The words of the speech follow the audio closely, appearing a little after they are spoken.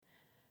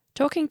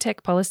Talking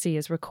Tech Policy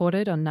is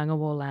recorded on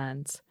Ngunnawal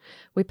lands.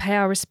 We pay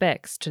our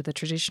respects to the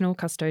traditional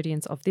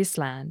custodians of this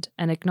land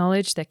and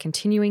acknowledge their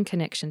continuing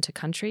connection to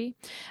country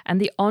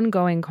and the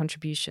ongoing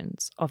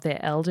contributions of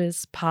their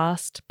elders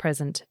past,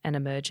 present and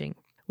emerging.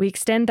 We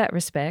extend that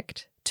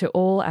respect to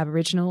all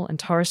Aboriginal and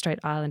Torres Strait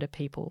Islander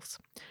peoples,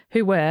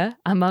 who were,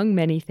 among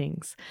many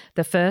things,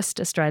 the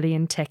first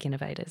Australian tech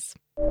innovators.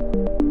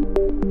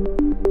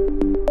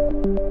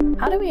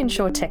 How do we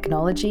ensure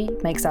technology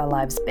makes our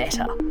lives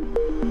better?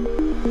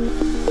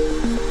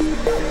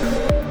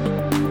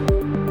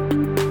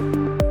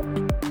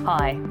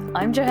 Hi,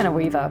 I'm Johanna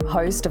Weaver,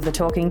 host of the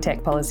Talking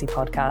Tech Policy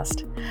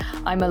podcast.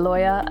 I'm a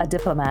lawyer, a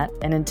diplomat,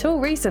 and until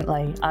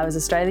recently, I was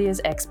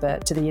Australia's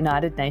expert to the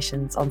United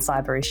Nations on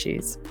cyber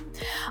issues.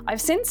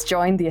 I've since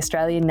joined the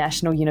Australian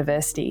National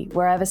University,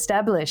 where I've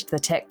established the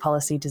Tech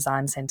Policy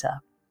Design Centre.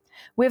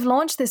 We've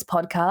launched this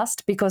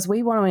podcast because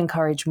we want to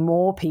encourage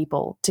more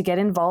people to get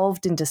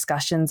involved in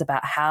discussions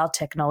about how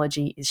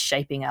technology is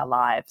shaping our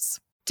lives.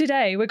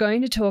 Today, we're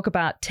going to talk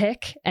about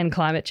tech and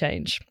climate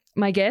change.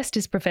 My guest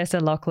is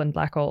Professor Lachlan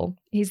Blackall.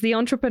 He's the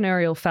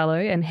Entrepreneurial Fellow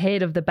and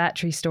Head of the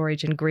Battery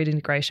Storage and Grid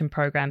Integration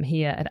Program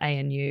here at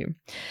ANU.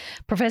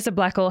 Professor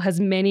Blackall has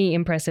many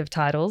impressive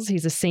titles.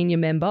 He's a senior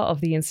member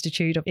of the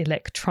Institute of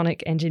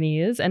Electronic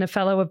Engineers and a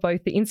Fellow of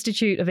both the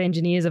Institute of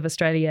Engineers of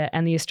Australia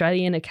and the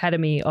Australian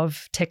Academy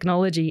of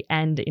Technology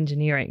and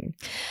Engineering.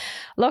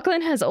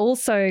 Lachlan has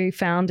also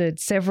founded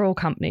several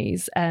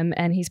companies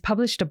and he's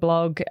published a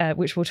blog,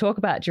 which we'll talk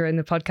about during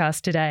the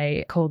podcast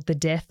today, called The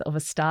Death of a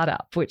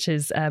Startup, which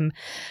is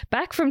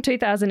back from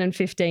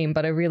 2015,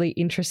 but a really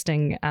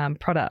interesting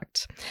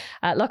product.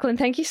 Lachlan,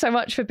 thank you so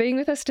much for being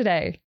with us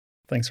today.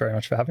 Thanks very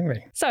much for having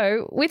me.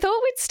 So we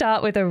thought we'd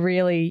start with a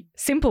really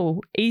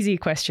simple, easy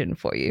question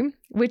for you,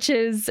 which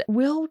is,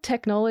 will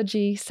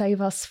technology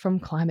save us from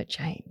climate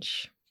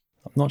change?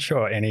 I'm not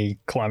sure any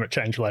climate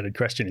change related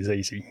question is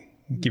easy,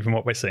 given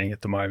what we're seeing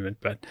at the moment,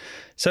 but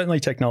certainly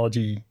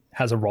technology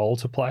has a role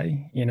to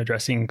play in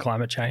addressing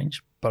climate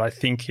change, but I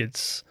think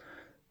it's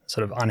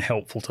sort of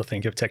unhelpful to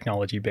think of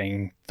technology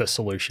being the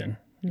solution.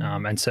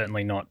 And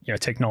certainly not,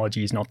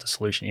 technology is not the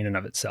solution in and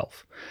of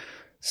itself.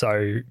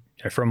 So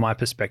from my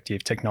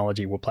perspective,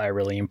 technology will play a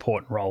really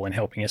important role in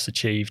helping us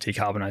achieve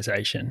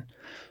decarbonisation,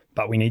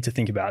 but we need to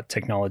think about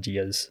technology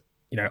as,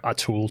 a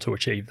tool to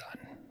achieve that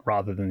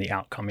rather than the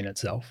outcome in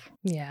itself.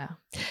 Yeah.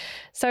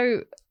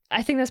 So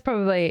I think that's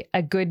probably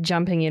a good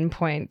jumping in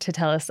point to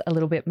tell us a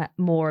little bit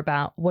more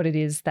about what it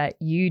is that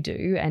you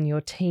do and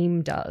your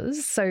team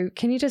does. So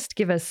can you just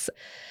give us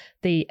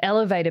the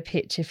elevator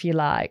pitch, if you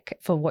like,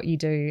 for what you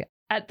do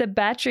at the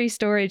Battery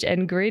Storage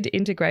and Grid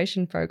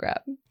Integration Program?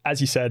 As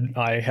you said,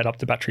 I head up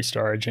the Battery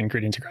Storage and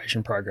Grid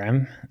Integration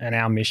Program, and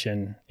our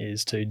mission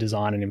is to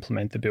design and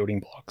implement the building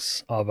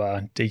blocks of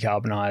a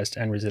decarbonised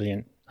and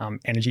resilient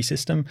energy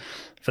system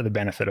for the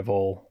benefit of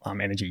all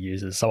energy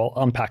users. So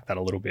I'll unpack that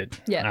a little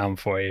bit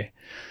for you.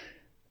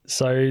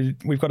 So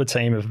we've got a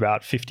team of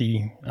about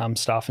 50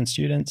 staff and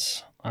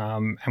students,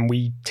 and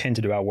we tend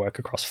to do our work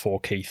across 4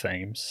 key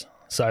themes.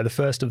 So the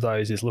first of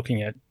those is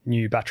looking at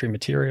new battery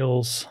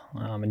materials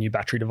and new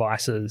battery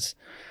devices,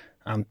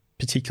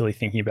 particularly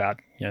thinking about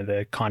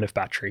the kind of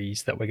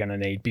batteries that we're going to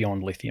need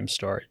beyond lithium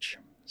storage.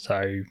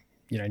 So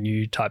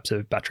new types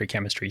of battery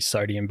chemistries,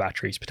 sodium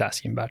batteries,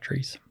 potassium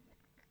batteries.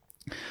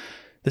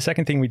 The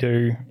second thing we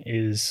do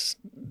is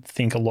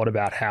think a lot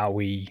about how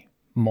we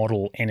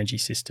model energy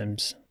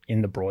systems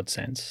in the broad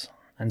sense.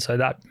 And so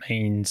that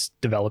means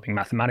developing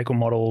mathematical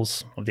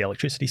models of the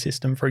electricity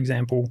system, for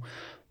example,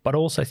 but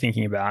also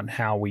thinking about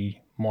how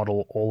we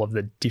model all of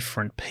the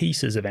different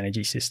pieces of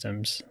energy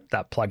systems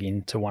that plug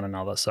into one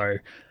another. So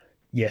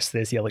yes,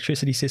 there's the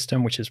electricity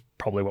system, which is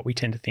probably what we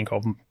tend to think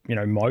of,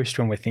 most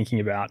when we're thinking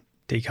about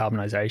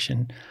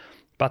decarbonisation,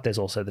 but there's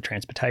also the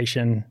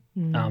transportation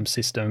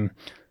system.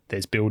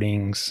 There's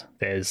buildings,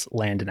 there's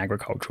land and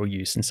agricultural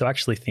use. And so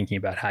actually thinking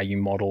about how you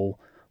model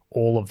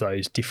all of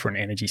those different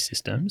energy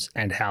systems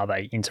and how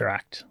they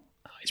interact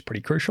is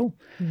pretty crucial.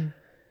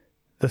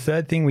 The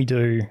third thing we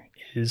do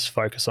is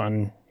focus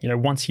on,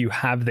 once you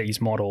have these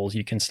models,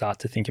 you can start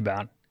to think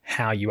about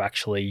how you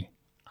actually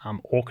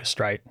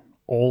orchestrate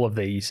all of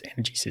these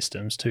energy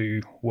systems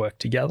to work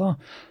together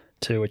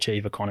to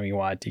achieve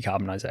economy-wide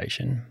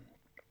decarbonisation.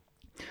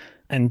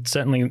 And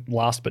certainly,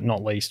 last but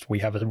not least, we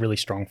have a really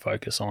strong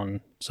focus on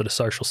sort of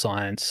social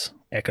science,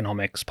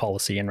 economics,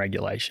 policy and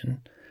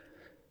regulation.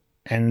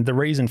 And the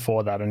reason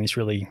for that, and this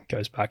really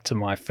goes back to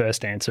my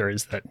first answer,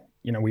 is that,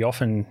 we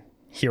often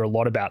hear a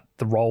lot about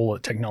the role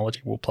that technology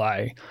will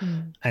play.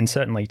 And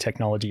certainly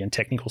technology and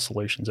technical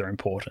solutions are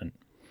important.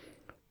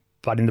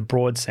 But in the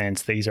broad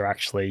sense, these are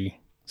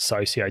actually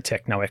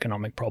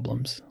socio-techno-economic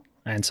problems.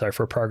 And so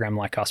for a program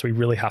like us, we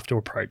really have to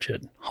approach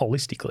it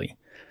holistically.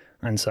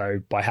 And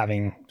so by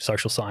having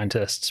social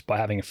scientists, by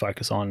having a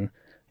focus on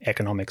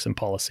economics and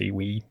policy,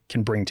 we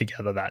can bring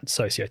together that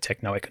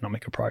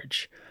socio-techno-economic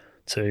approach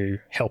to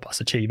help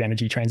us achieve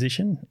energy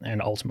transition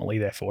and ultimately,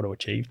 therefore, to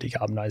achieve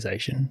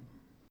decarbonisation.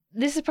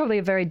 This is probably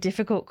a very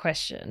difficult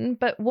question,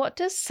 but what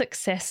does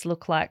success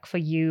look like for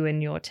you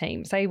and your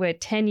team? Say we're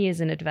 10 years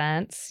in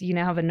advance, you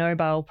now have a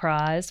Nobel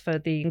Prize for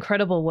the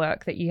incredible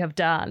work that you have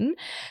done.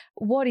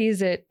 What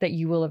is it that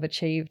you will have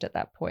achieved at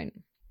that point?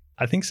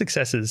 I think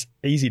success is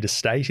easy to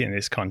state in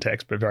this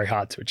context, but very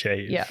hard to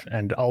achieve. Yeah.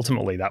 And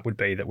ultimately that would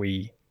be that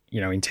we,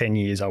 in 10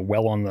 years are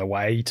well on the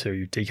way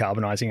to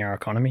decarbonising our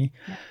economy.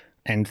 Yeah.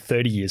 And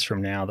 30 years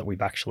from now that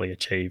we've actually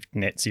achieved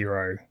net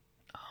zero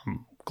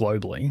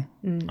globally.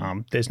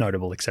 There's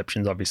notable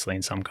exceptions, obviously,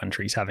 in some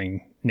countries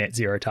having net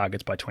zero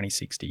targets by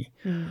 2060,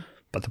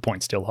 but the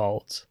point still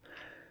holds.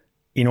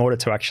 In order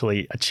to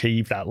actually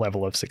achieve that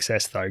level of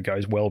success, though,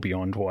 goes well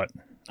beyond what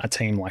a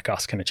team like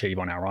us can achieve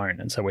on our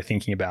own. And so we're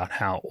thinking about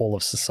how all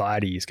of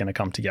society is going to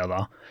come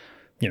together,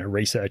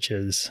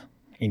 researchers,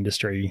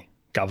 industry,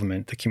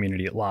 government, the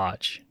community at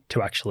large,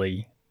 to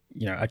actually,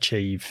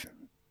 achieve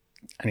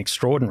an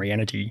extraordinary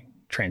energy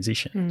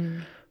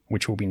transition,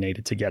 which will be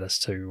needed to get us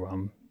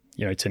to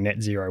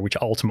net zero, which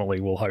ultimately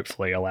will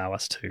hopefully allow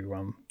us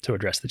to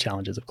address the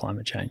challenges of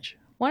climate change.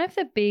 One of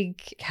the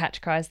big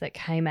catch cries that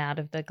came out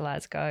of the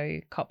Glasgow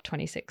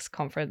COP26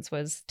 conference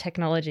was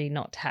technology,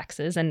 not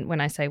taxes. And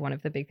when I say one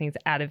of the big things,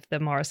 out of the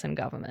Morrison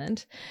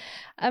government.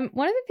 One of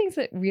the things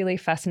that really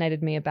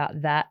fascinated me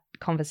about that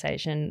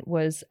conversation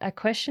was a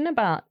question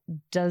about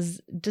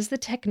does the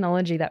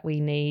technology that we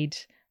need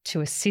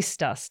to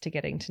assist us to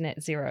getting to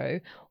net zero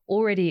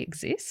already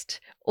exist,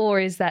 or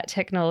is that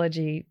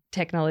technology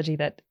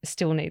that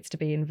still needs to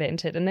be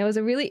invented? And there was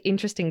a really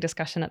interesting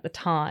discussion at the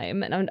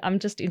time, and I'm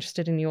just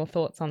interested in your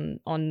thoughts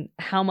on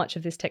how much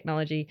of this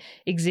technology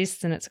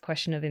exists, and it's a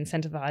question of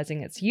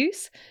incentivizing its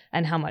use,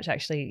 and how much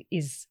actually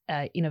is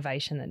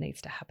innovation that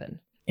needs to happen.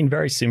 In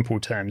very simple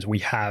terms, we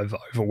have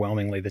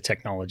overwhelmingly the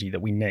technology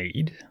that we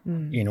need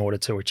in order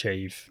to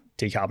achieve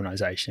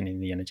decarbonisation in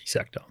the energy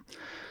sector.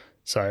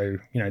 So,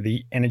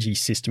 the energy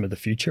system of the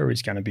future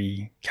is going to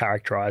be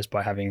characterised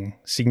by having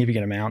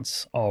significant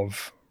amounts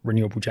of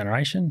renewable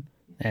generation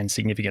and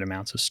significant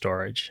amounts of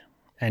storage.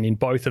 And in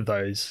both of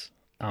those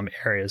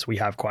areas, we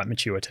have quite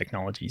mature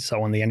technologies.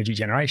 So on the energy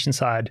generation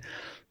side,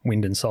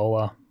 wind and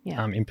solar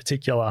in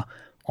particular.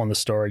 On the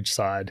storage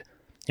side,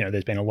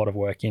 there's been a lot of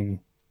work in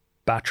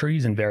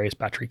batteries and various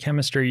battery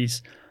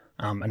chemistries,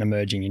 an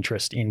emerging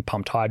interest in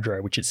pumped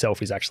hydro, which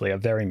itself is actually a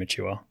very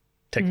mature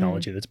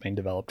technology that's been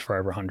developed for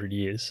over 100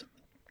 years.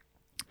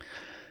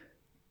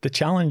 The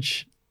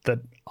challenge that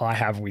I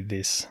have with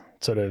this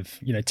sort of,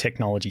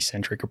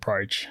 technology-centric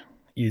approach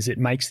is it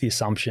makes the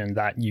assumption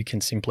that you can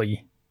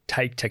simply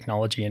take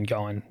technology and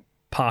go and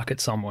park it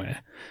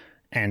somewhere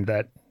and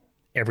that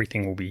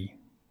everything will be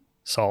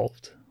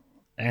solved.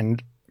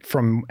 And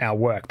from our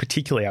work,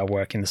 particularly our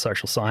work in the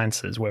social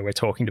sciences, where we're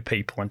talking to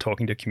people and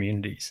talking to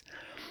communities,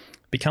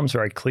 it becomes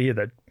very clear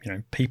that,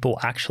 people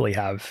actually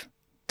have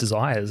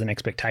desires and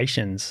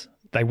expectations.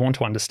 They want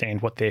to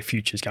understand what their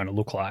future is going to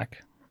look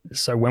like.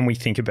 So when we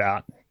think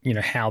about,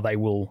 how they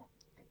will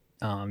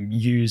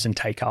use and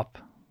take up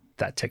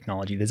that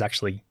technology, there's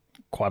actually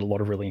quite a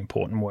lot of really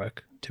important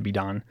work to be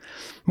done.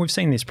 We've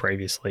seen this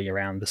previously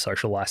around the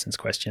social license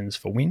questions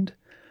for wind,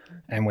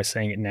 and we're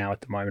seeing it now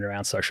at the moment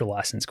around social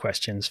license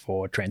questions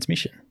for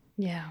transmission.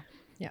 Yeah.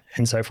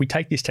 And so if we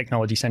take this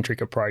technology-centric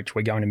approach,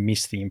 we're going to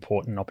miss the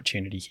important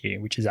opportunity here,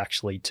 which is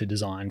actually to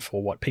design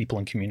for what people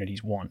and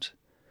communities want.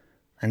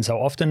 And so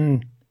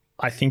often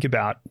I think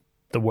about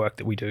the work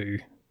that we do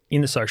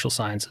in the social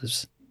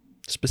sciences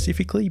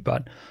specifically,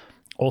 but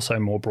also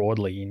more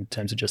broadly in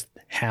terms of just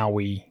how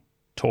we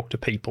talk to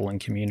people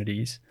and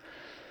communities,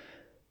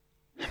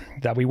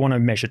 that we want to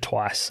measure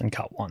twice and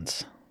cut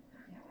once.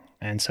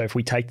 And so if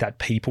we take that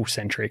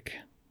people-centric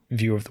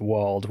view of the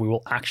world, we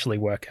will actually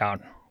work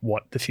out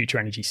what the future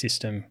energy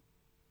system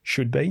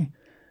should be.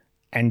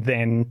 And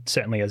then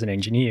certainly as an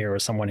engineer or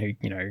someone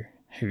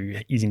who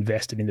is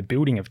invested in the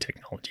building of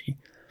technology,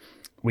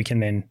 we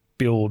can then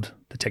build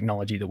the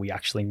technology that we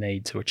actually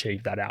need to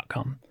achieve that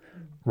outcome,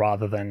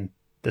 rather than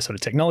the sort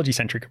of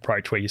technology-centric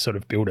approach where you sort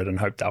of build it and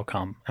hope they'll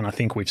come. And I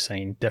think we've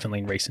seen definitely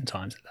in recent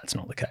times that that's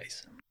not the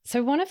case.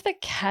 So one of the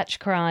catch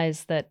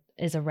cries that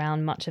is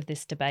around much of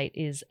this debate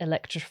is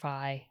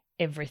electrify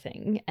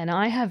everything. And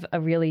I have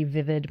a really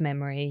vivid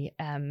memory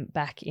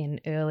back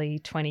in early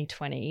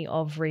 2020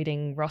 of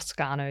reading Ross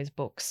Garnaut's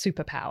book,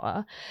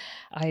 Superpower.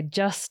 I had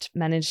just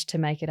managed to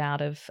make it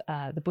out of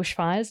the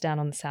bushfires down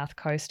on the south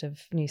coast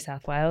of New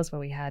South Wales,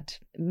 where we had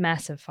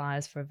massive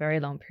fires for a very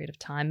long period of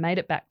time, made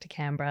it back to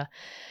Canberra,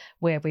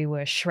 where we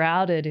were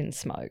shrouded in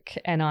smoke.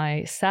 And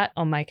I sat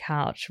on my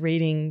couch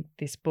reading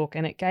this book,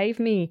 and it gave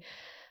me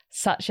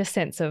such a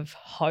sense of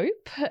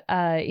hope.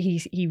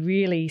 He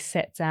really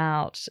sets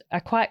out a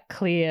quite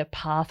clear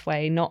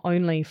pathway, not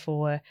only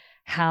for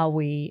how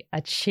we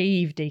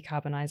achieve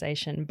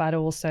decarbonisation, but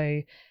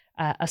also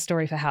a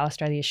story for how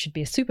Australia should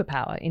be a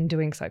superpower in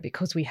doing so,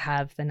 because we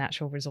have the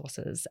natural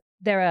resources.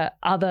 There are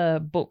other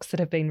books that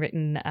have been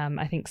written.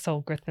 I think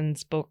Sol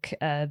Grithin's book,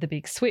 The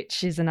Big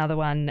Switch, is another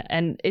one.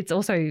 And it's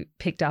also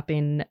picked up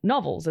in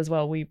novels as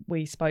well.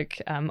 We spoke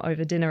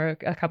over dinner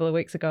a couple of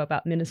weeks ago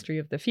about Ministry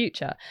of the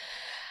Future.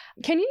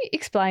 Can you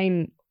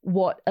explain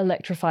what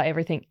electrify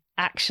everything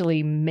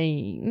actually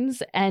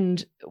means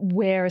and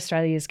where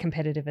Australia's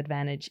competitive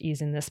advantage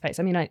is in this space?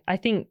 I mean, I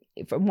think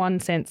from one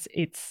sense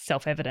it's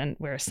self-evident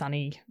we're a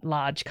sunny,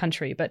 large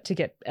country, but to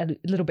get a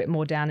little bit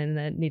more down in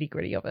the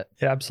nitty-gritty of it.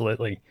 Yeah,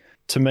 absolutely.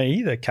 To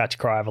me, the catch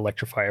cry of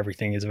electrify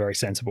everything is a very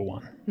sensible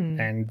one.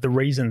 And the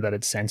reason that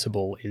it's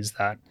sensible is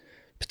that,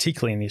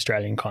 particularly in the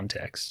Australian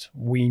context,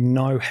 we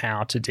know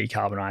how to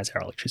decarbonise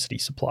our electricity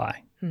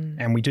supply.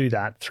 And we do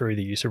that through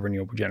the use of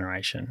renewable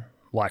generation,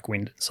 like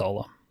wind and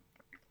solar.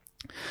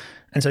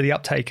 And so the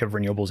uptake of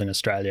renewables in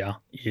Australia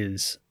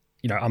is,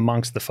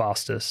 amongst the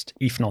fastest,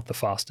 if not the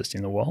fastest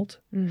in the world.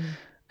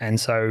 And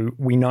so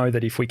we know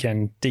that if we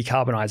can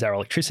decarbonise our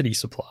electricity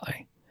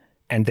supply,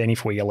 and then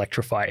if we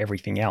electrify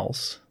everything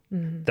else,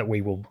 that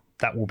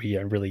will be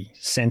a really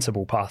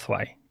sensible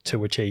pathway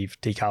to achieve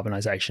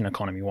decarbonisation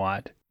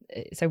economy-wide.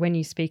 So when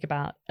you speak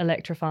about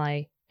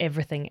electrify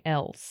everything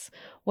else,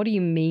 what do you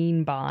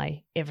mean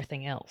by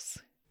everything else?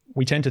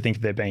 We tend to think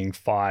of there being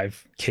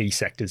 5 key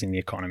sectors in the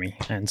economy.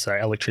 And so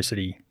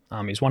electricity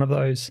is one of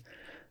those,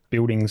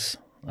 buildings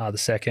are the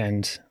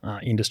second,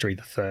 industry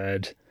the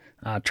third,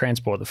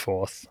 transport the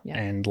fourth,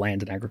 and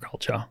land and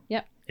agriculture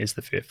is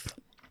the fifth.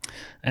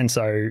 And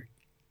so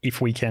if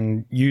we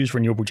can use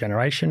renewable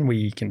generation,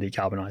 we can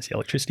decarbonise the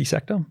electricity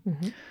sector,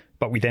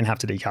 but we then have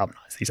to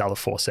decarbonise these other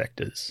 4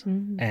 sectors.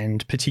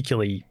 And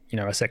particularly,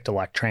 a sector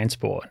like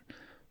transport,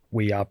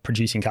 we are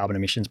producing carbon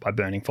emissions by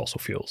burning fossil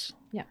fuels.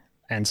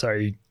 And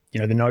so,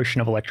 the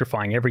notion of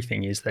electrifying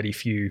everything is that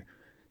if you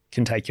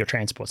can take your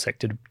transport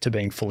sector to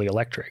being fully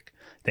electric,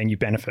 then you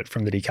benefit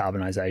from the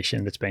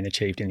decarbonisation that's been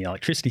achieved in the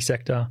electricity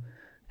sector,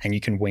 and you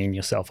can wean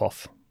yourself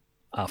off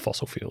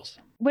fossil fuels.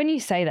 When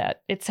you say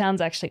that, it sounds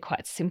actually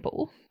quite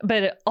simple,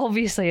 but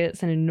obviously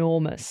it's an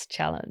enormous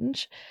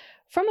challenge.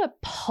 From a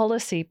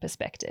policy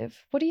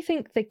perspective, what do you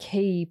think the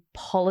key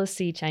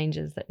policy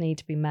changes that need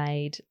to be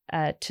made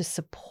to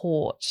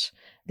support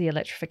the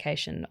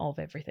electrification of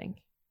everything?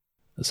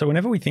 So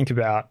whenever we think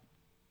about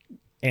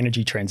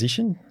energy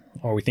transition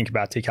or we think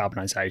about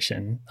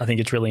decarbonisation, I think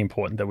it's really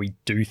important that we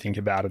do think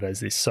about it as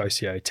this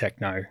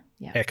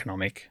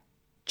socio-techno-economic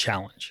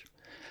challenge.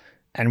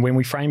 And when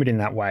we frame it in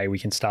that way, we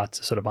can start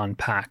to sort of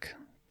unpack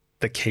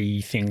the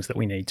key things that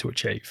we need to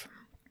achieve.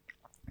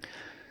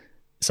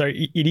 So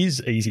it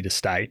is easy to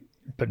state,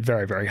 but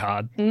very, very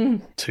hard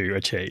to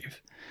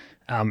achieve.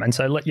 And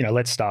so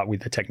let's start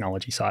with the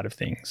technology side of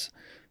things.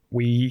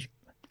 We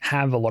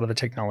have a lot of the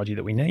technology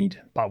that we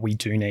need, but we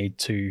do need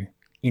to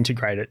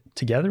integrate it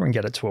together and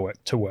get it to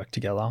work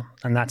together.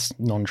 And that's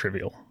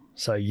non-trivial.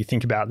 So you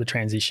think about the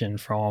transition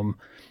from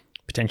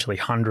potentially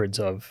hundreds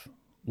of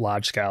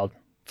large-scale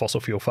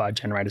fossil fuel-fired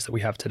generators that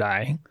we have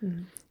today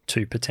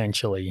to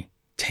potentially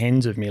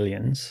tens of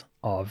millions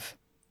of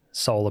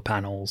solar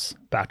panels,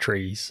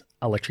 batteries,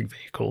 electric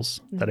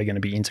vehicles that are going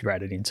to be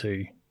integrated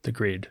into the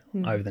grid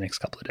over the next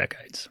couple of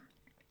decades.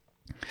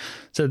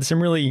 So there's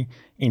some really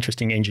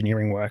interesting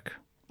engineering work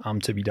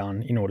to be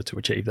done in order to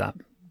achieve that.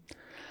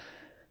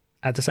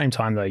 At the same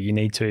time, though, you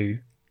need to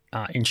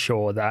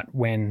ensure that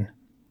when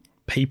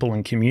people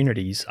and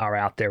communities are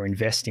out there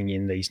investing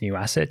in these new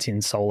assets,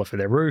 in solar for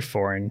their roof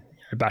or in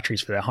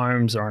batteries for their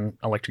homes or an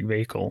electric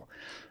vehicle,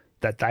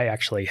 that they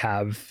actually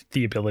have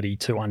the ability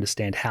to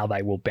understand how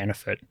they will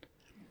benefit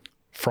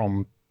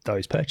from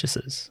those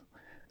purchases.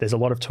 There's a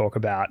lot of talk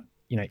about,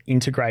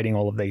 integrating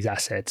all of these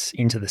assets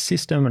into the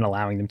system and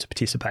allowing them to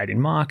participate in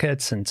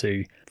markets and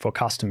for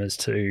customers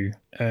to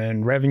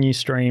earn revenue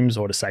streams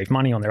or to save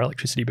money on their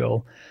electricity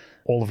bill,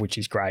 all of which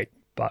is great.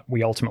 But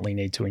we ultimately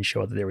need to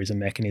ensure that there is a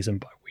mechanism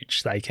by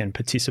which they can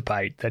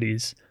participate that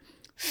is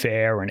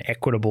fair and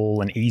equitable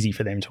and easy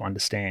for them to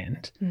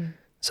understand,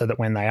 so that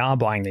when they are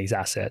buying these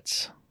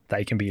assets,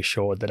 they can be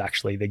assured that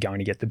actually they're going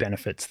to get the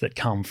benefits that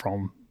come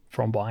from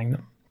buying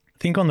them. I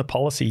think on the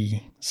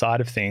policy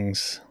side of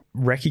things,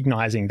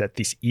 recognising that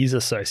this is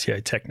a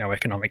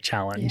socio-techno-economic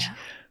challenge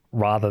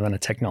rather than a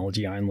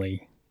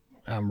technology-only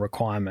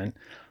requirement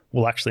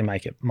will actually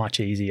make it much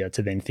easier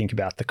to then think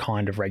about the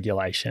kind of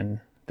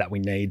regulation that we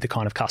need, the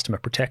kind of customer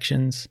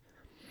protections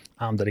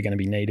that are going to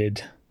be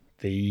needed,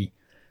 the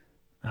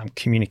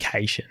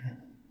communication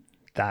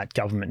that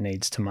government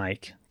needs to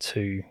make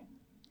to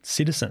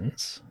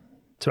citizens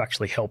to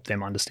actually help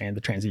them understand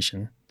the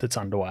transition that's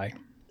underway.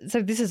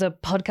 So this is a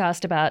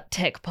podcast about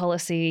tech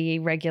policy,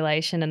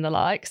 regulation and the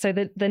like. So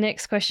the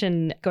next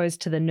question goes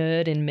to the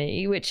nerd in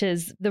me, which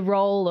is the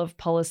role of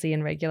policy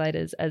and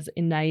regulators as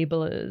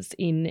enablers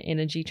in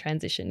energy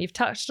transition. You've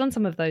touched on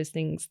some of those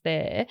things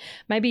there.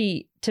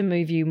 Maybe to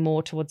move you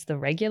more towards the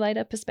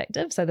regulator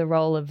perspective, so the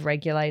role of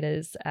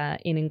regulators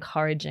in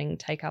encouraging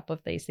take-up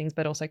of these things,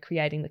 but also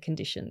creating the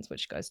conditions,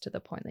 which goes to the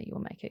point that you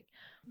were making.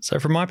 So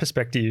from my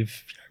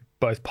perspective,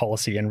 both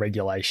policy and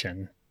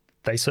regulation,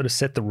 they sort of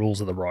set the rules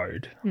of the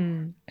road.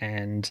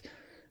 And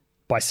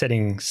by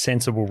setting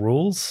sensible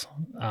rules,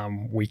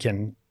 we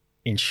can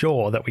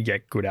ensure that we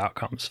get good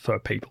outcomes for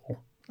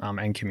people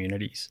and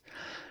communities.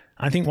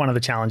 I think one of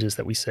the challenges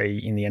that we see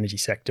in the energy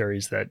sector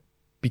is that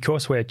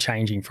because we're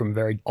changing from a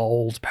very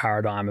old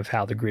paradigm of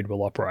how the grid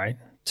will operate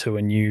to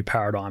a new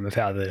paradigm of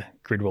how the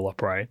grid will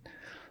operate,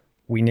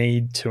 we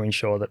need to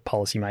ensure that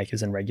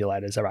policymakers and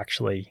regulators are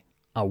actually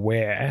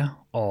aware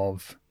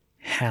of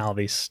how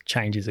this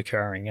change is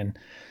occurring. And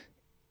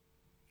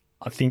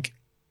I think,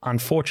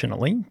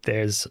 unfortunately,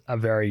 there's a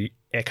very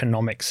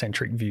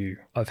economic-centric view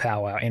of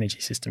how our energy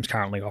systems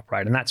currently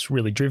operate. And that's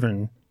really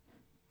driven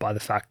by the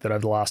fact that over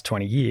the last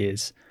 20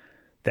 years,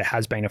 there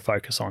has been a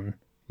focus on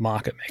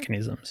market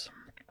mechanisms.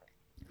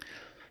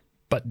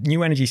 But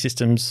new energy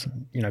systems,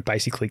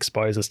 basically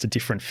expose us to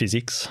different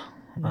physics,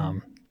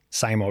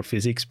 same old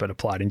physics, but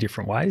applied in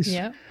different ways.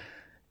 Yeah.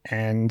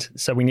 And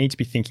so we need to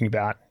be thinking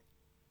about,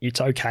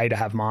 it's okay to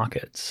have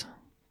markets,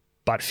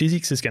 but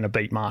physics is going to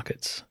beat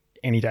markets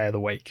any day of the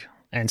week.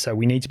 And so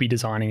we need to be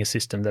designing a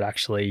system that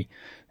actually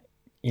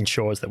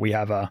ensures that we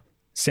have a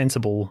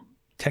sensible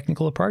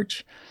technical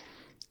approach,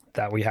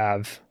 that we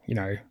have,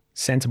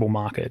 sensible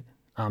market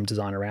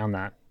design around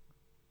that.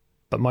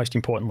 But most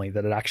importantly,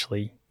 that it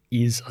actually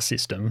is a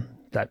system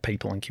that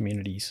people and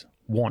communities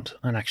want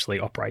and actually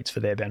operates for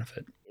their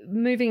benefit.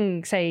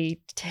 Moving, say,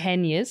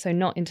 10 years, so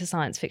not into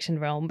science fiction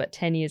realm, but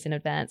 10 years in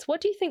advance,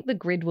 what do you think the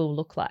grid will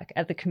look like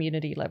at the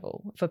community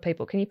level for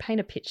people? Can you paint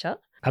a picture?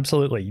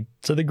 Absolutely.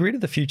 So the grid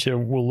of the future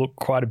will look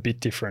quite a bit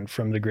different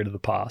from the grid of the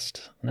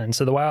past. And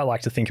so the way I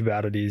like to think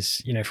about it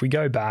is, if we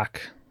go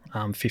back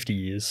 50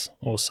 years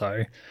or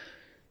so,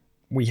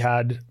 we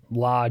had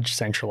large,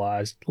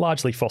 centralised,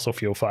 largely fossil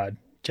fuel-fired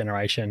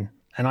generation.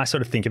 And I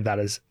sort of think of that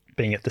as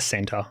being at the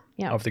centre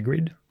of the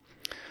grid.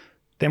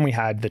 Then we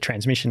had the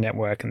transmission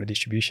network and the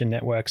distribution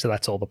network. So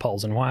that's all the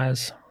poles and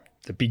wires,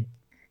 the big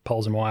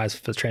poles and wires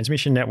for the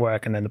transmission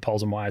network, and then the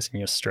poles and wires in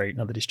your street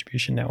and the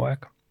distribution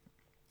network.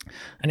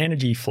 And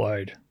energy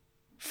flowed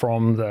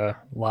from the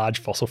large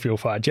fossil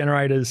fuel-fired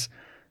generators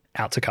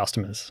out to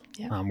customers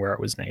where it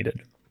was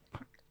needed.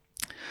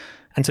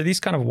 And so this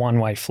kind of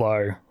one-way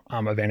flow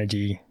of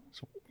energy,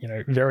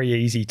 very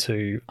easy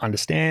to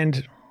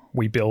understand.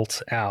 We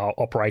built our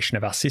operation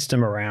of our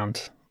system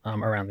around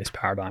this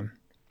paradigm.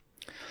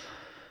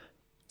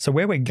 So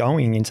where we're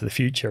going into the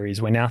future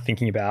is we're now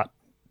thinking about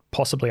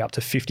possibly up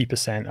to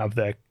 50% of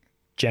the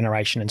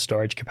generation and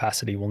storage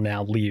capacity will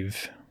now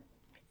live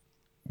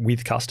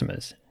with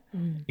customers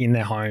in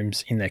their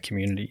homes, in their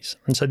communities.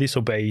 And so this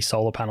will be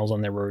solar panels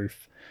on their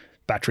roof,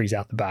 batteries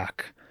out the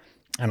back,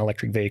 an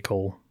electric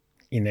vehicle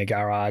in their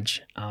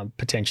garage,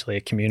 potentially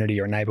a community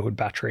or a neighbourhood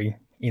battery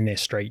in their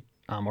street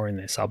or in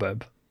their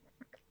suburb.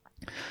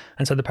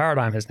 And so the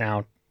paradigm has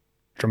now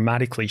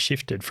dramatically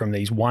shifted from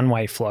these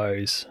one-way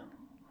flows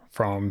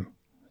from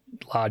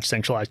large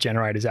centralised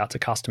generators out to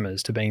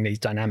customers to being these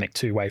dynamic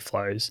two-way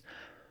flows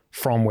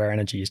from where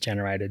energy is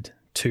generated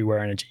to where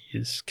energy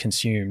is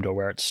consumed or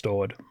where it's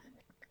stored.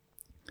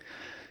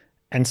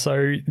 And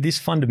so this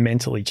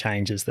fundamentally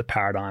changes the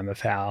paradigm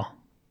of how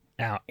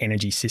our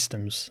energy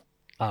systems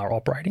are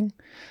operating.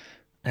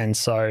 And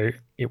so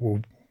it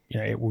will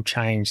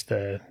change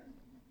the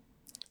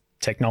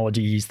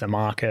technologies, the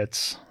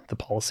markets, the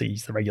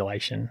policies, the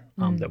regulation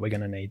that we're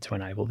going to need to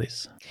enable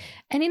this.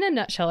 And in a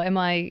nutshell, am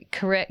I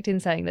correct in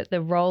saying that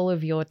the role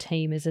of your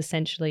team is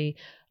essentially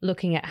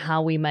looking at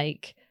how we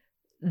make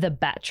the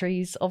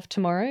batteries of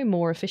tomorrow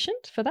more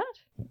efficient for that?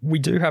 We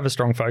do have a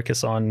strong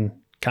focus on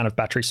kind of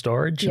battery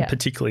storage, and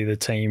particularly the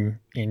team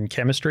in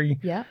chemistry.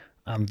 Yeah.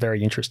 I'm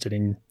very interested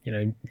in,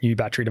 new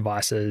battery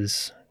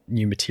devices,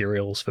 new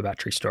materials for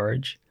battery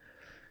storage.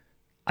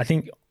 I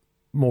think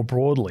more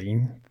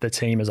broadly, the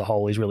team as a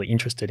whole is really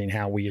interested in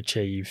how we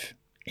achieve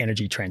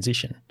energy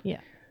transition.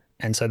 Yeah.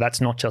 And so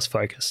that's not just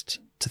focused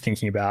to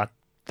thinking about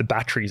the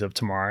batteries of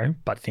tomorrow,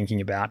 but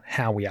thinking about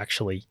how we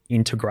actually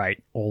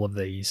integrate all of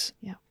these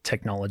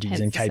technologies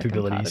and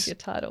capabilities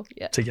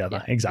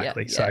together.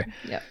 Exactly. So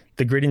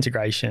the grid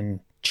integration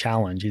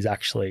challenge is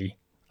actually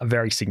a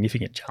very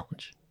significant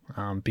challenge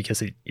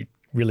because it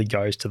really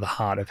goes to the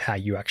heart of how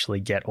you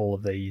actually get all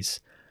of these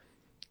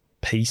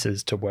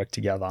pieces to work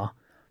together,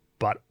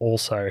 but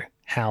also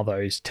how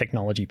those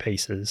technology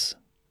pieces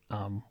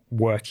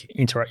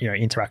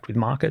interact with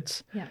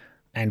markets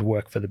and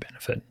work for the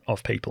benefit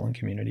of people and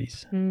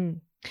communities.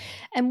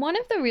 And one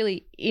of the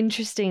really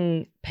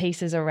interesting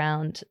pieces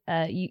around,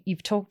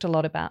 you've talked a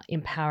lot about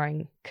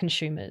empowering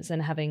consumers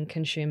and having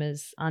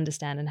consumers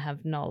understand and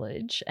have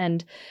knowledge.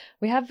 And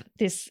we have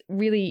this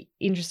really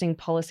interesting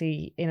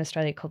policy in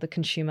Australia called the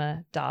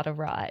Consumer Data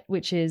Right,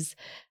 which is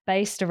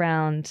based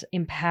around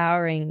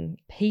empowering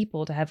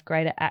people to have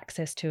greater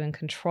access to and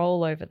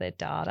control over their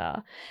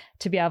data,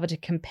 to be able to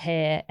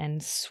compare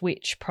and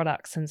switch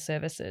products and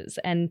services.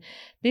 And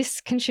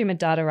this Consumer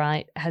Data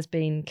Right has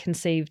been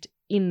conceived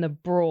in the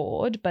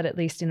broad, but at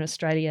least in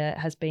Australia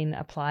has been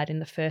applied in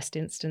the first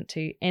instance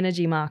to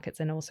energy markets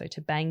and also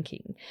to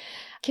banking.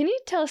 Can you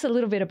tell us a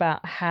little bit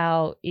about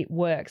how it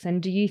works?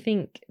 And do you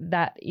think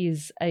that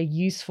is a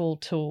useful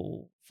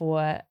tool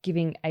for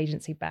giving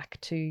agency back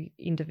to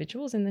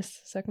individuals in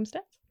this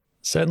circumstance?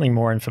 Certainly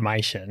more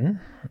information,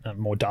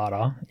 more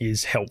data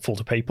is helpful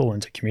to people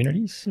and to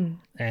communities,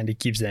 and it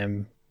gives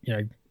them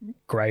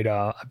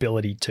greater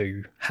ability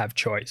to have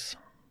choice.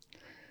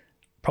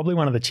 Probably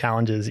one of the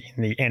challenges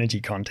in the energy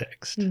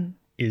context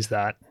is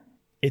that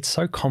it's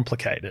so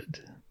complicated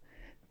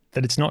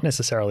that it's not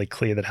necessarily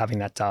clear that having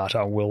that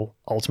data will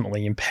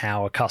ultimately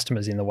empower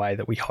customers in the way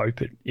that we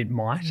hope it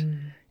might,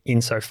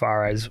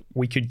 insofar as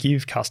we could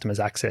give customers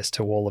access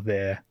to all of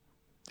their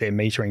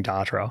metering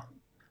data,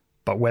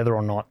 but whether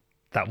or not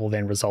that will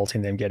then result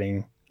in them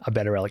getting a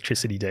better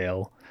electricity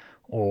deal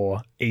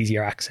or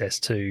easier access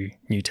to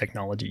new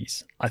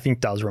technologies, I think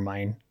does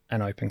remain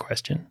an open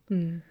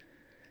question.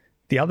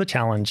 The other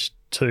challenge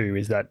too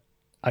is that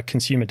a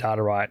consumer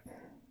data right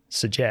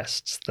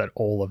suggests that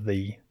all of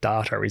the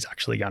data is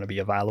actually going to be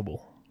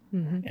available.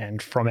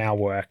 And from our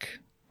work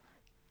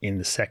in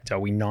the sector,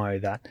 we know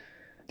that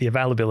the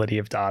availability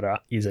of data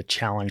is a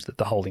challenge that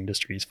the whole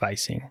industry is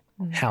facing.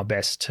 How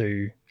best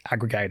to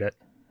aggregate it,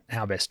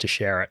 how best to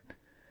share it.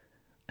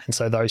 And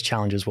so those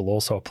challenges will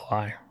also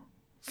apply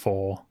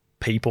for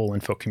people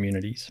and for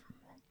communities.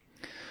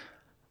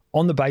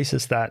 On the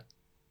basis that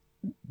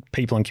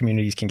people and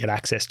communities can get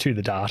access to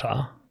the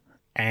data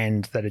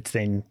and that it's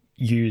then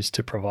used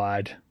to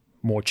provide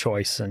more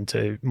choice and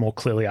to more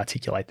clearly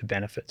articulate the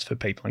benefits for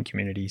people and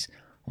communities,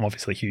 I'm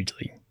obviously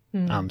hugely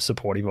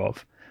supportive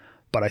of.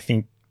 But I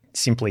think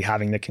simply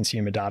having the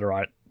consumer data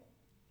right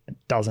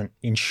doesn't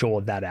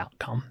ensure that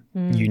outcome.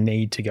 You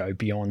need to go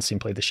beyond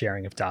simply the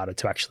sharing of data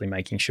to actually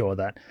making sure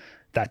that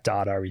that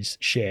data is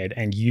shared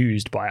and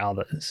used by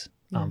others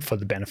for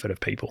the benefit of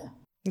people.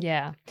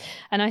 Yeah.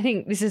 And I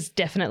think this is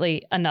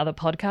definitely another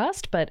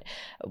podcast, but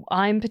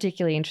I'm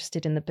particularly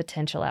interested in the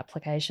potential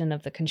application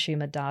of the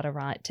consumer data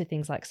right to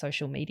things like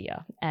social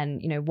media and,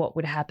 what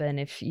would happen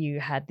if you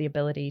had the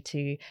ability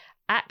to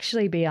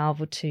actually be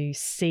able to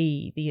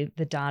see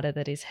the data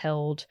that is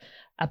held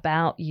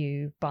about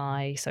you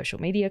by social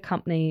media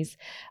companies,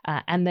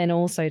 and then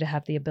also to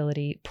have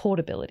the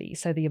portability,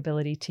 so the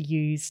ability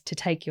to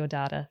take your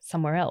data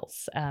somewhere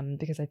else,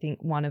 because I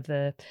think one of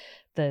the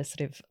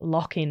sort of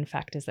lock-in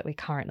factors that we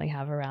currently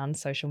have around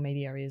social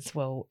media is,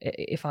 well,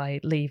 if I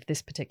leave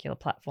this particular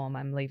platform,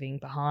 I'm leaving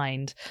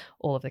behind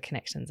all of the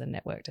connections and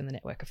the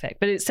network effect.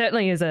 But it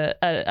certainly is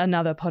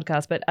another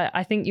podcast. But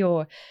I think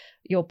your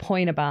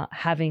point about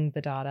having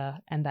the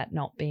data and that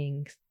not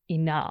being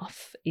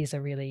enough is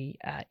a really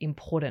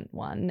important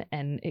one,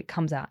 and it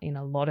comes out in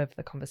a lot of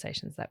the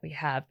conversations that we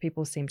have.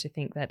 People seem to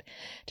think that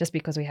just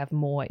because we have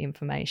more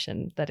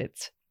information that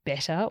it's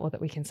better or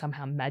that we can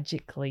somehow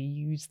magically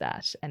use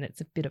that, and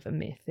it's a bit of a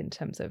myth in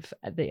terms of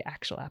the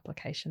actual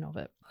application of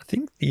it. I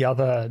think the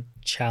other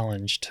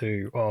challenge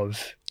too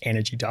of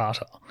energy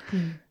data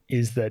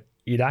is that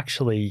it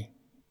actually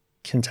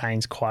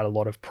contains quite a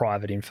lot of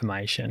private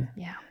information.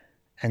 Yeah.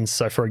 And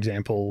so, for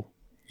example,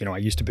 I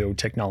used to build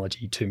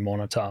technology to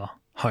monitor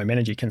home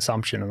energy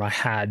consumption, and I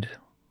had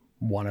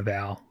one of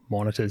our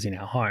monitors in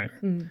our home.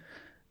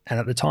 And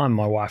at the time,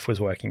 my wife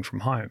was working from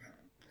home.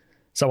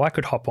 So I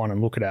could hop on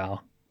and look at our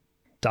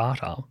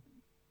data,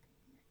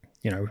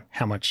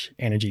 how much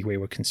energy we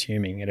were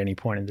consuming at any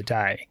point in the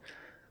day.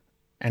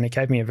 And it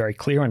gave me a very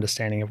clear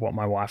understanding of what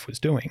my wife was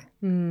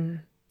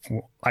doing.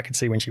 I could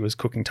see when she was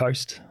cooking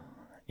toast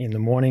in the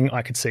morning.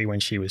 I could see when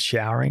she was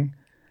showering.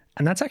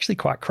 And that's actually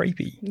quite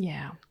creepy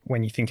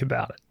when you think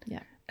about it.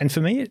 Yeah. And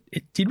for me,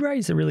 it did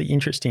raise a really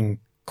interesting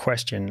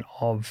question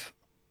of,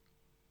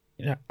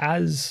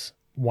 as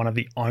one of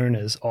the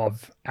owners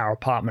of our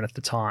apartment at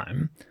the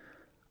time,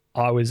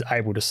 I was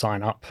able to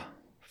sign up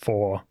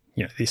for,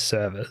 this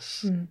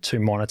service to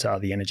monitor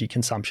the energy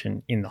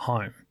consumption in the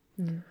home.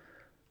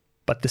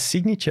 But the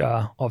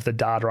signature of the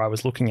data I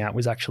was looking at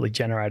was actually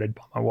generated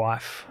by my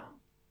wife.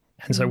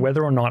 And so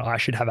whether or not I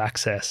should have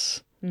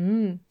access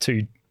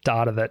to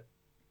data that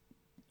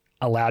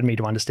allowed me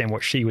to understand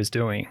what she was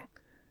doing,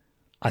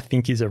 I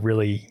think is a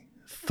really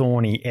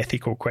thorny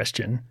ethical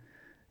question.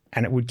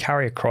 And it would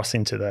carry across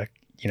into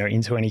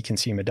into any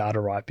consumer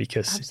data right,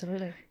 because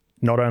absolutely,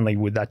 not only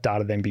would that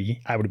data then be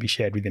able to be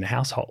shared within a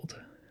household,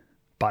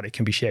 but it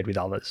can be shared with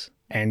others.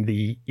 And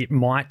the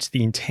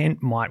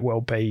intent might well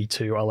be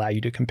to allow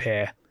you to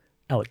compare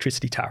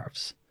electricity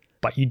tariffs,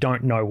 but you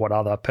don't know what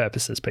other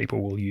purposes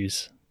people will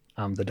use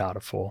the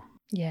data for.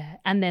 Yeah,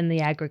 and then the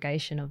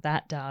aggregation of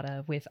that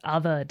data with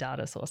other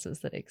data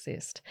sources that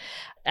exist.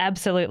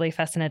 Absolutely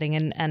fascinating.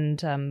 And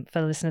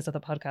for listeners of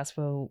the podcast,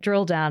 we'll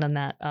drill down on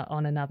that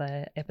on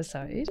another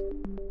episode.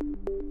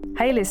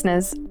 Hey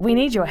listeners, we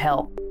need your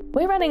help.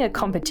 We're running a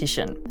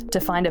competition to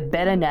find a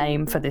better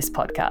name for this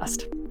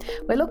podcast.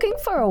 We're looking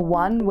for a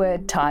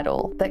one-word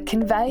title that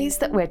conveys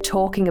that we're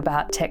talking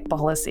about tech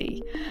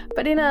policy,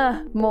 but in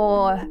a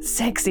more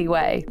sexy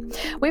way.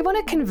 We want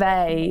to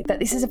convey that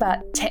this is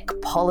about tech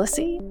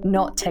policy,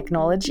 not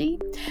technology,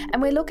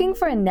 and we're looking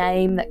for a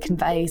name that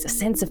conveys a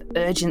sense of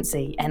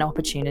urgency and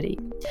opportunity.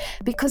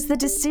 Because the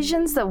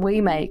decisions that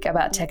we make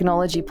about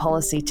technology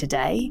policy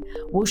today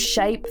will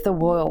shape the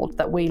world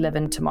that we live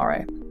in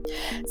tomorrow.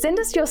 Send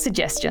us your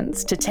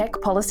suggestions to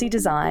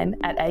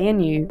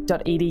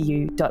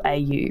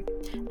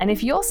techpolicydesign@anu.edu.au. And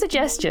if your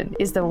suggestion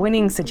is the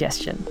winning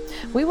suggestion,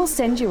 we will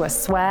send you a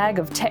swag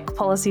of Tech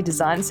Policy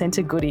Design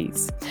Centre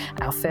goodies,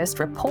 our first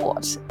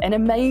report, an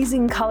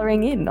amazing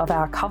colouring in of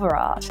our cover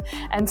art,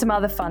 and some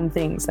other fun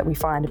things that we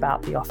find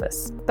about the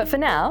office. But for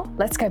now,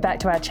 let's go back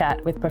to our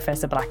chat with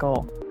Professor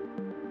Blackall.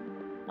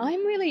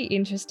 I'm really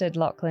interested,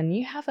 Lachlan.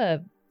 You have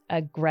a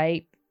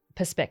great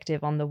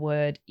perspective on the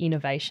word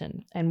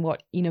innovation and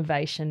what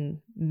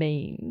innovation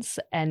means,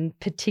 and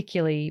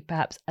particularly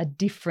perhaps a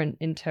different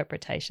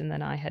interpretation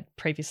than I had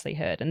previously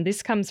heard. And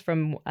this comes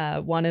from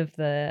one of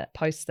the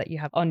posts that you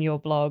have on your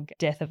blog,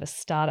 Death of a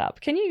Startup.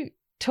 Can you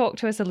talk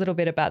to us a little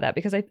bit about that?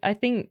 Because I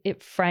think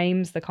it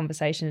frames the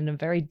conversation in a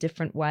very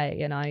different way,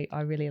 and I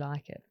really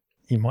like it.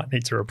 You might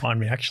need to remind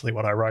me actually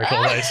what I wrote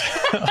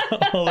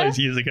all those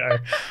years ago.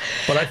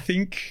 But I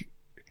think,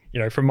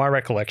 from my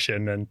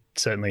recollection and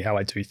certainly how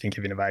I do think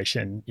of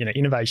innovation,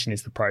 innovation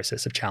is the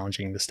process of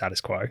challenging the status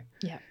quo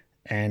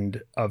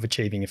and of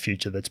achieving a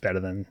future that's better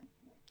than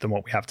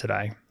what we have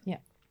today. Yeah.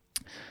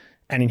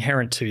 And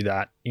inherent to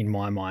that, in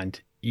my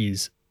mind,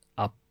 is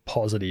a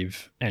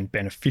positive and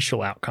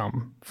beneficial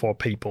outcome for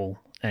people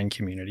and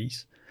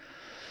communities.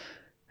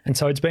 And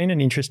so it's been an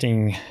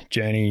interesting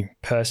journey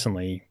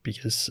personally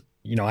because,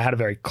 I had a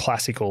very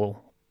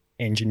classical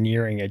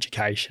engineering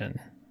education.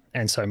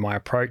 And so my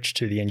approach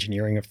to the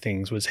engineering of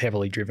things was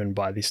heavily driven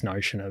by this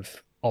notion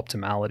of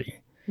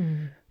optimality.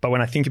 But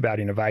when I think about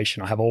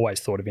innovation, I have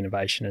always thought of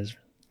innovation as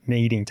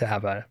needing to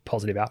have a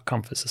positive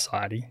outcome for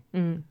society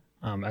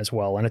as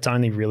well. And it's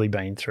only really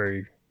been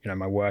through,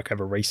 my work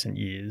over recent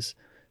years,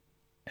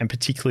 and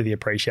particularly the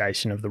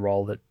appreciation of the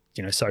role that,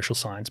 social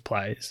science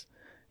plays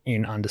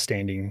in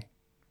understanding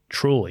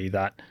truly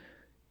that,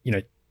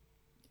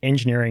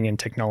 engineering and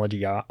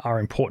technology are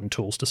important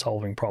tools to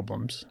solving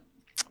problems,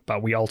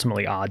 but we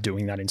ultimately are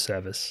doing that in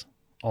service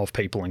of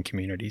people and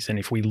communities. And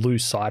if we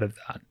lose sight of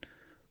that,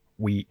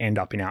 we end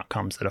up in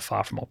outcomes that are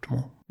far from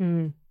optimal.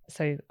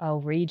 So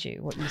I'll read you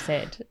what you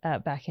said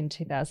back in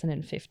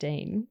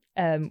 2015,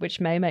 which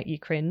may make you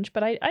cringe,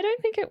 but I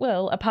don't think it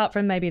will, apart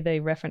from maybe the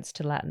reference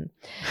to Latin.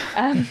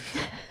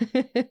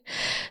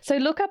 So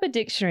look up a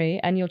dictionary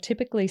and you'll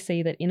typically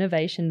see that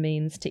innovation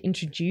means to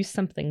introduce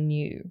something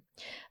new.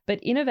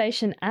 But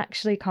innovation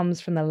actually comes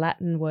from the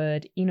Latin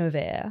word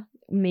innovare,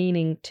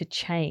 meaning to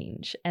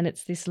change. And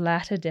it's this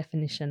latter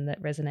definition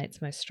that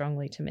resonates most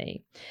strongly to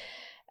me.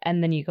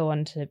 And then you go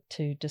on to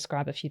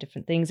describe a few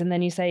different things. And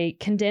then you say,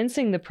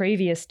 condensing the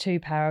previous two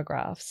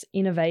paragraphs,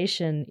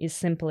 innovation is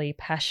simply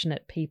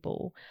passionate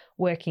people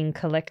working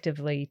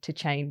collectively to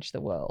change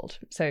the world.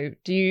 So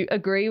do you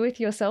agree with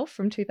yourself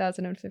from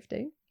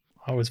 2015?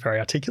 I was very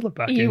articulate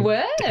back in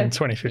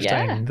 2015.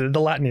 Yeah. The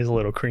Latin is a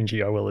little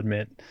cringy, I will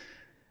admit.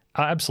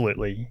 I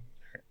absolutely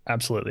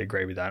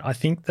agree with that. I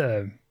think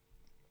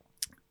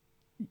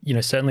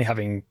certainly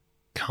having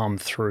come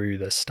through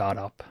the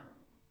startup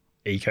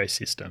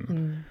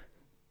ecosystem,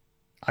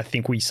 I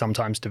think we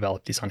sometimes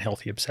develop this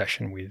unhealthy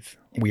obsession with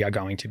we are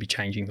going to be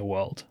changing the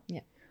world.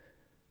 Yeah.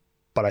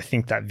 But I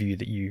think that view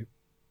that you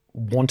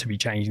want to be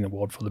changing the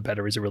world for the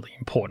better is a really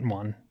important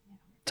one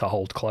to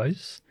hold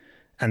close.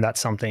 And that's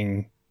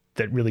something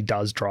that really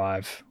does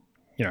drive,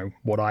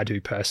 what I do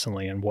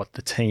personally and what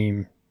the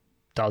team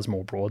does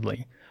more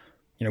broadly.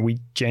 We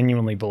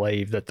genuinely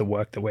believe that the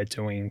work that we're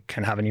doing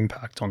can have an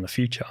impact on the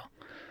future.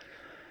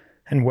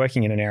 And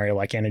working in an area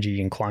like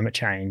energy and climate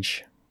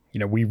change,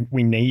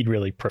 we need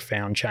really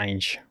profound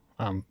change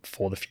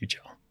for the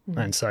future.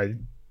 And so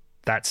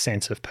that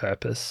sense of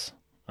purpose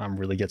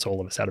really gets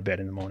all of us out of bed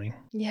in the morning.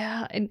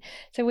 Yeah. And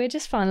so we're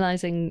just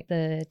finalising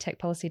the Tech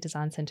Policy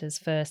Design Centre's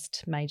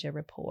first major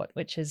report,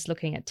 which is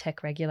looking at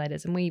tech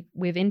regulators. And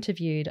we've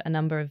interviewed a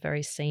number of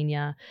very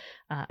senior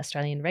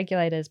Australian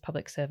regulators,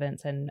 public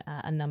servants, and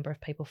a number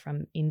of people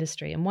from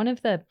industry. And one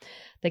of the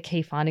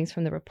key findings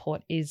from the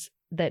report is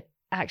that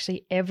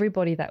actually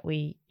everybody that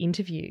we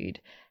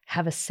interviewed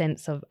have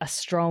a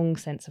strong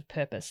sense of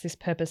purpose, this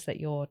purpose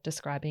that you're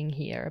describing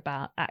here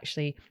about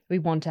actually we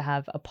want to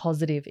have a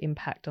positive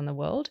impact on the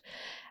world.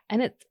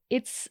 And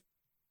it's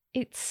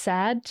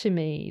sad to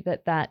me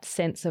that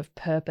sense of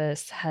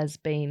purpose has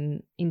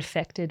been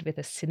infected with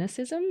a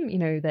cynicism,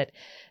 that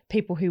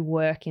people who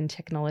work in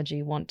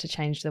technology want to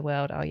change the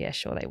world. Oh, yeah,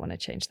 sure, they want to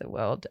change the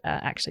world.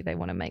 Actually, they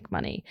want to make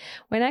money.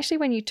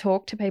 When you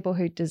talk to people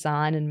who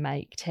design and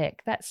make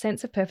tech, that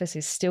sense of purpose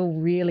is still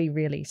really,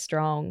 really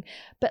strong.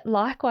 But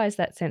likewise,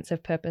 that sense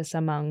of purpose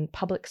among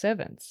public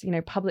servants.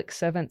 Public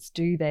servants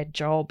do their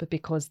job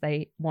because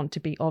they want to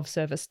be of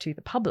service to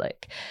the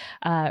public.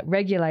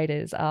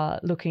 Regulators are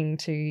looking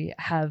to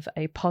have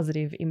a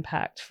positive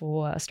impact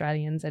for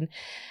Australians. And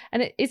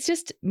it's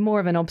just more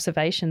of an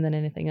observation than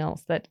anything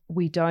else that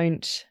we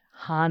don't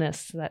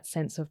harness that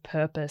sense of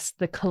purpose,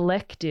 the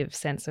collective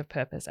sense of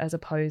purpose, as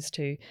opposed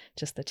to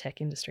just the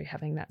tech industry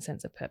having that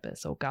sense of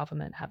purpose or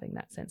government having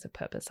that sense of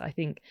purpose. I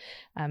think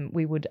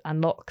we would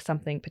unlock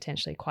something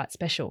potentially quite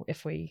special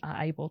if we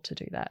are able to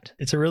do that.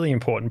 It's a really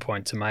important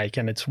point to make,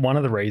 and it's one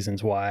of the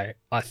reasons why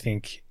I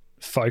think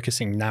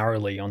focusing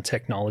narrowly on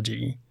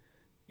technology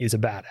is a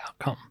bad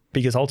outcome,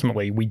 because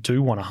ultimately we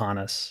do want to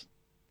harness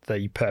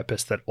the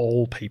purpose that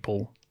all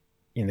people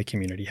in the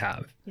community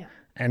have. Yeah.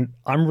 And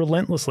I'm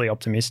relentlessly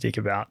optimistic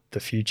about the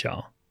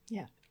future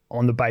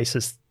on the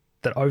basis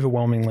that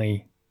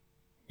overwhelmingly,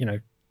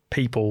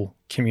 people,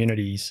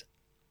 communities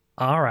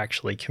are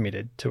actually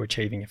committed to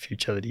achieving a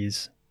future that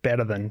is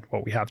better than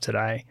what we have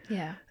today.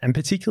 Yeah. And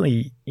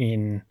particularly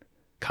in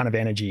kind of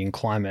energy and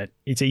climate,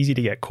 it's easy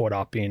to get caught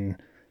up in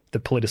the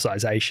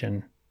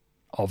politicization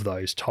of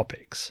those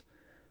topics.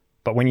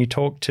 But when you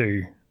talk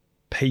to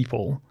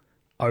people,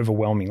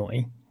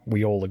 overwhelmingly,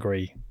 we all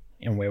agree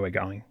in where we're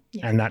going.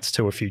 Yeah. And that's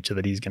to a future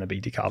that is going to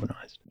be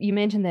decarbonised. You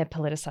mentioned their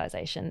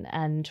politicisation,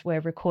 and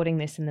we're recording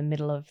this in the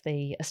middle of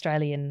the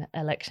Australian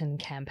election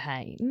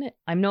campaign.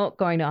 I'm not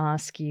going to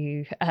ask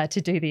you to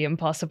do the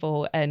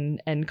impossible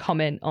and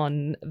comment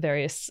on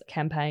various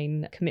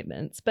campaign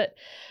commitments, but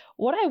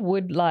what I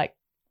would like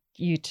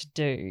you to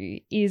do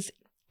is,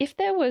 if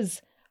there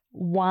was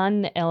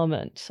one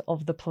element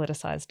of the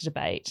politicised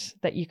debate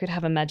that you could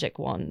have a magic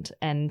wand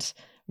and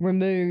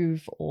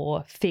remove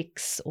or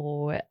fix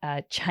or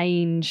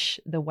change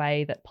the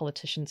way that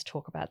politicians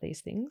talk about these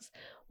things,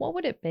 what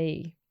would it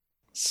be?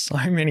 So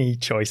many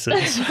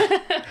choices.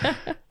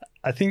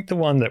 I think the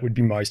one that would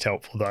be most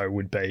helpful, though,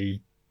 would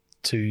be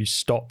to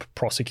stop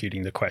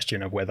prosecuting the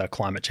question of whether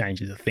climate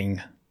change is a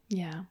thing.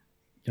 Yeah.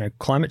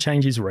 Climate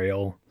change is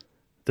real.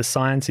 The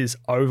science is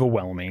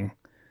overwhelming.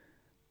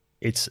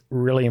 It's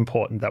really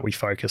important that we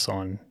focus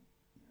on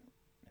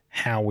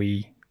how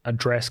we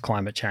address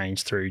climate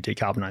change through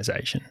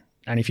decarbonisation.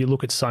 And if you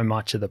look at so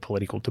much of the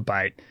political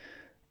debate,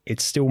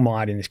 it's still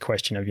mired in this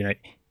question of,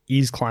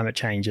 is climate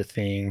change a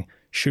thing?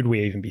 Should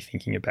we even be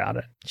thinking about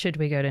it? Should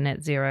we go to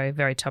net zero?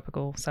 Very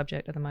topical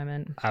subject at the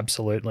moment.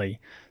 Absolutely.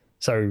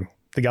 So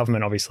the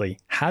government obviously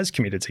has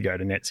committed to go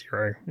to net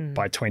zero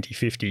by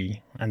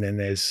 2050. And then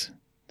there's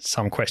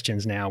some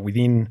questions now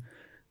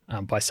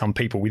by some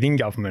people within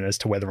government as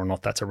to whether or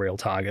not that's a real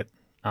target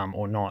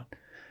or not.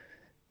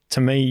 To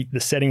me, the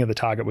setting of the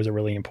target was a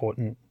really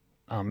important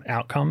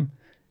outcome,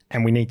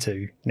 and we need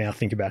to now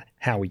think about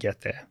how we get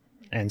there.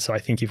 And so I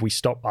think if we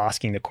stop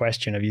asking the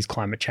question of, is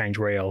climate change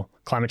real?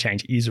 Climate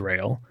change is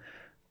real.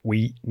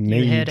 We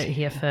need... You heard it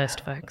here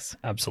first, folks.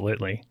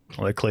 Absolutely.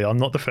 Although clearly I'm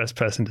not the first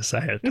person to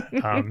say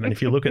it. And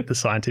if you look at the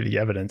scientific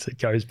evidence, it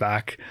goes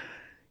back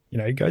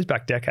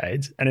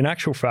decades. And in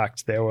actual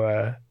fact,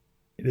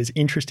 there's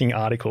interesting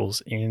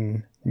articles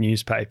in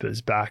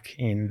newspapers back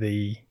in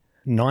the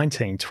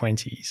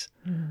 1920s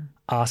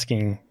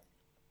asking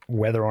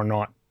whether or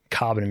not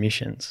carbon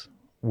emissions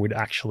would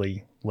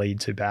actually lead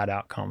to bad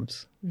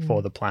outcomes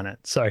for the planet.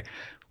 So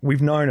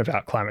we've known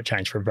about climate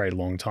change for a very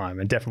long time,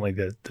 and definitely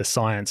the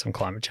science on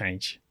climate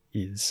change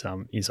is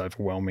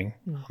overwhelming,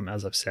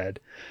 as I've said.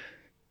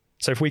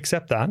 So if we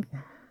accept that,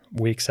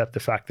 we accept the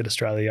fact that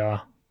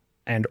Australia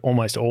and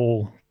almost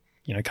all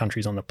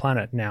countries on the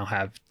planet now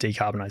have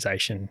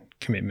decarbonisation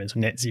commitments,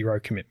 net zero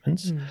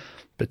commitments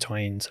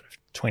between sort of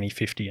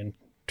 2050 and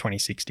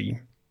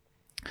 2060.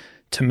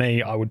 To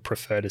me, I would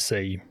prefer to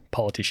see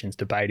politicians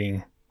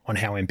debating on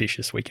how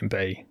ambitious we can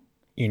be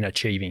in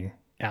achieving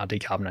our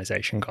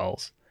decarbonisation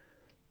goals.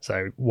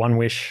 So one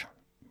wish,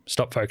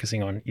 stop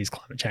focusing on is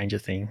climate change a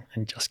thing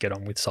and just get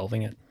on with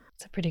solving it.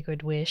 It's a pretty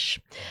good wish.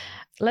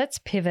 Let's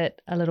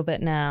pivot a little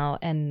bit now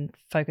and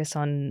focus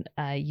on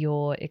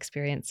your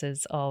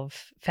experiences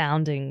of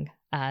founding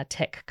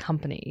tech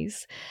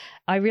companies.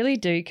 I really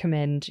do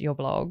commend your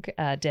blog,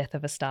 Death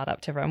of a Startup,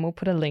 to everyone. We'll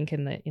put a link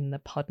in the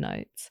pod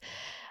notes.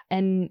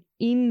 And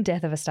in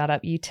Death of a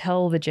Startup, you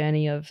tell the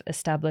journey of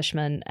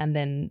establishment and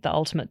then the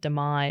ultimate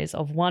demise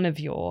of one of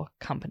your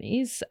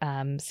companies,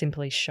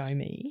 Simply Show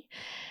Me.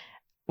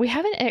 We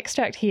have an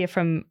extract here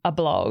from a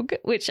blog,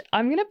 which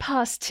I'm going to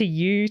pass to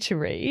you to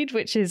read,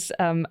 which is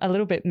a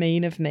little bit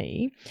mean of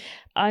me.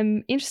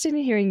 I'm interested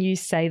in hearing you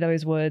say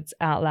those words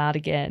out loud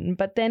again,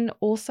 but then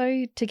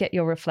also to get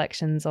your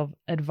reflections of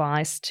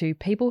advice to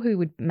people who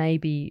would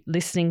maybe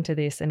listening to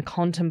this and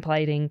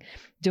contemplating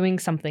doing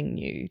something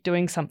new,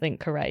 doing something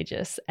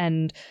courageous,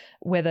 and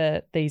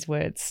whether these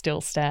words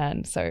still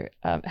stand. So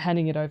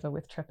handing it over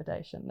with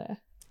trepidation there.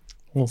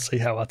 We'll see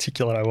how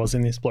articulate I was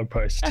in this blog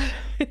post.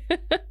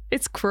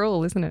 It's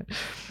cruel, isn't it?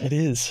 It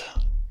is.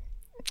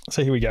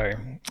 So here we go.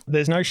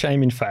 There's no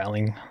shame in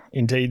failing.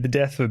 Indeed, the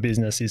death of a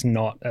business is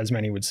not, as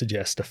many would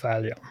suggest, a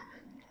failure.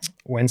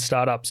 When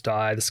startups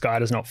die, the sky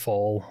does not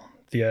fall,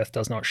 the earth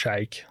does not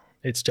shake.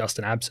 It's just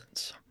an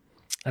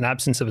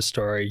absence of a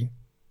story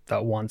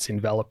that once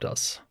enveloped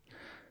us.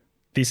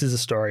 This is a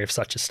story of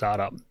such a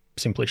startup,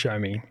 Simply Show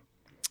Me.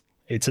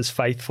 It's as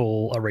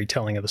faithful a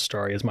retelling of the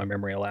story as my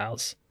memory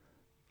allows.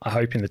 I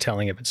hope in the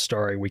telling of its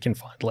story we can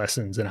find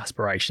lessons and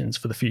aspirations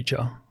for the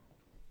future.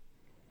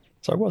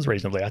 So I was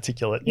reasonably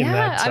articulate in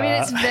that. Yeah, I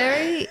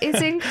mean, it's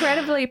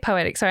incredibly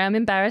poetic. Sorry, I'm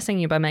embarrassing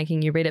you by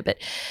making you read it,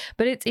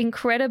 but it's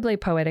incredibly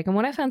poetic. And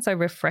what I found so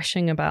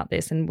refreshing about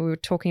this, and we were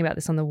talking about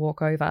this on the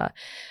walk over,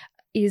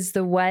 is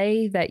the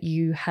way that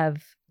you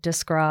have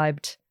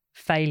described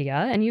failure,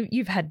 and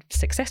you've had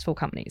successful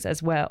companies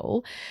as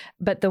well,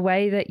 but the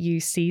way that you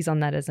seize on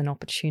that as an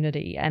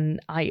opportunity. And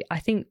I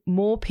think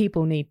more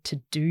people need to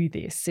do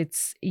this.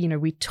 It's,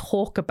 we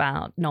talk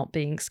about not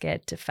being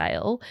scared to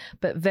fail,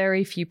 but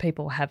very few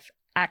people have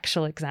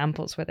actual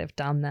examples where they've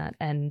done that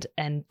and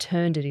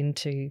turned it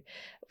into,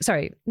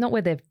 not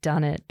where they've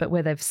done it, but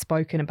where they've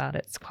spoken about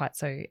it quite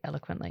so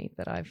eloquently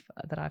that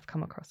I've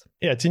come across.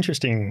 Yeah, it's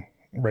interesting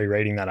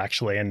rereading that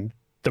actually, and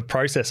the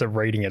process of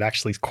reading it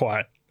actually is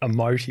quite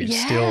emotive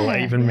still,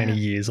 even many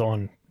years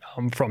on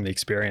from the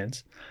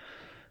experience.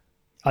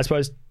 I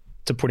suppose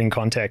to put in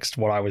context,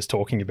 what I was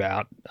talking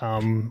about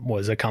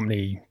was a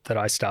company that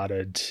I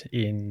started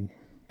in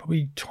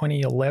probably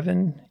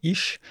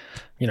 2011-ish,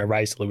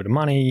 raised a little bit of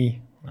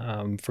money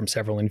from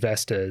several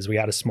investors. We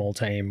had a small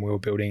team.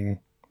 We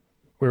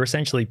were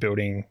essentially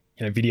building,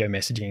 video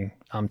messaging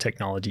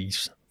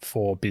technologies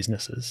for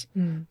businesses.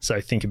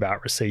 So think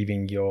about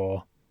receiving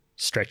your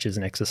stretches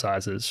and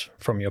exercises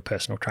from your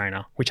personal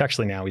trainer, which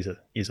actually now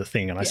is a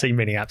thing. And I see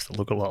many apps that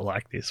look a lot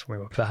like this. We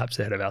were perhaps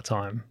ahead of our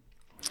time.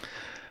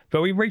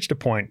 But we reached a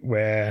point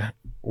where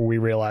we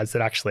realized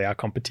that actually our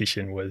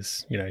competition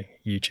was,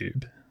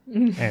 YouTube.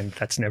 And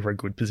that's never a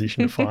good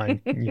position to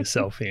find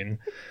yourself in.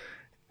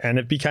 And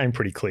it became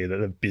pretty clear that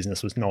the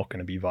business was not going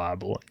to be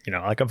viable.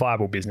 Like a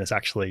viable business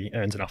actually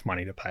earns enough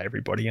money to pay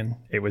everybody. And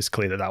it was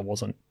clear that that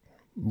wasn't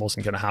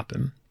going to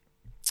happen.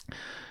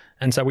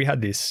 And so we had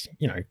this,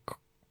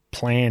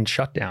 planned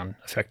shutdown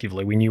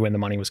effectively. We knew when the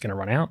money was going to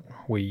run out.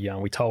 We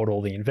told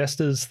all the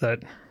investors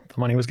that the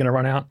money was going to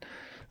run out.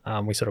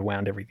 We sort of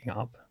wound everything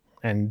up.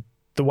 And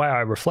the way I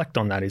reflect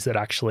on that is that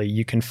actually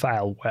you can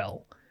fail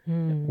well.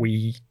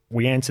 We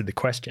answered the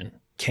question,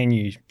 can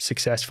you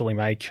successfully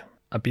make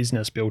a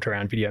business built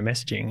around video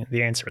messaging?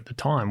 The answer at the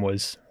time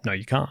was, no,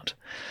 you can't.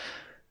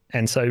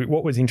 And so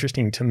what was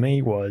interesting to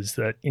me was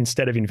that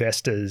instead of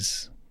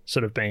investors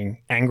sort of being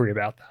angry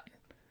about that,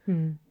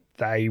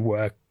 they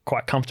were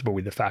quite comfortable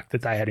with the fact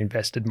that they had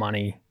invested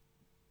money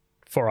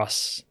for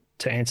us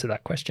to answer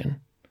that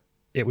question.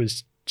 It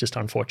was just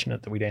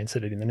unfortunate that we'd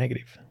answered it in the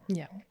negative.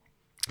 Yeah.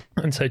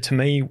 And so to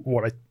me,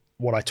 what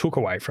I took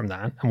away from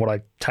that and what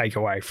I take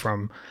away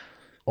from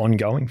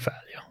ongoing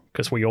failure,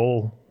 because we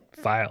all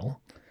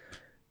fail,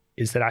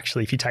 is that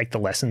actually if you take the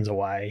lessons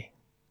away,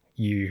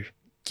 you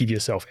give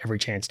yourself every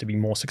chance to be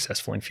more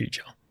successful in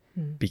future,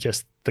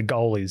 because the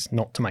goal is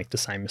not to make the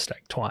same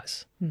mistake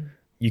twice.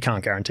 You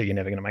can't guarantee you're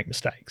never going to make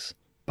mistakes.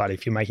 But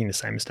if you're making the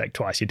same mistake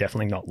twice, you're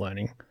definitely not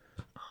learning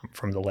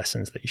from the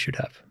lessons that you should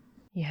have.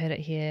 You heard it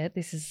here.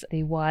 This is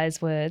the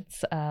wise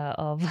words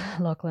of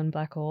Lachlan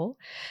Blackall.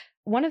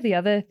 One of the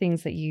other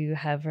things that you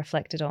have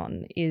reflected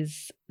on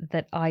is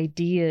that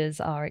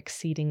the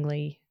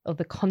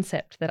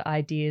concept that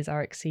ideas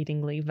are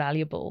exceedingly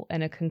valuable.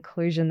 And a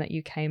conclusion that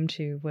you came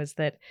to was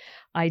that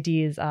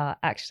ideas are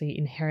actually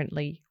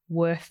inherently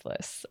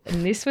worthless.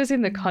 And this was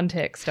in the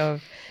context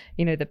of,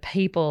 the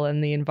people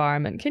and the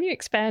environment. Can you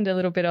expand a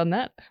little bit on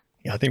that?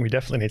 Yeah, I think we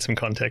definitely need some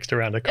context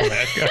around a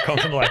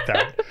comment like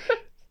that.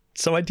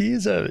 So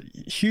ideas are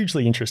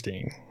hugely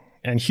interesting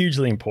and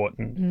hugely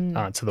important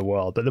to the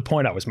world. But the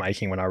point I was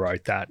making when I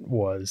wrote that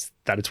was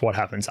that it's what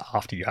happens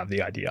after you have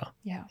the idea.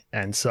 Yeah.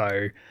 And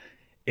so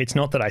it's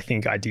not that I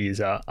think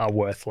ideas are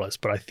worthless,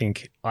 but I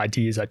think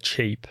ideas are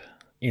cheap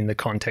in the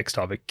context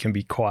of it can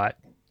be quite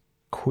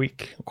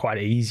quick, quite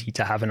easy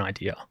to have an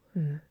idea.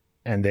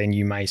 And then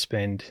you may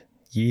spend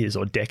years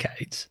or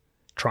decades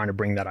trying to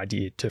bring that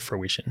idea to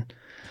fruition.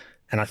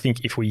 And I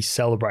think if we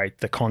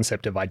celebrate the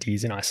concept of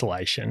ideas in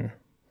isolation,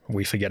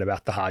 we forget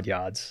about the hard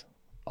yards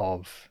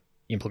of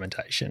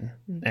implementation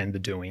and the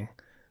doing.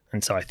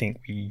 And so I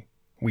think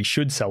we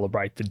should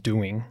celebrate the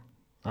doing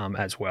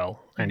as well.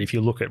 And if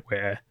you look at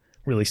where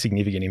really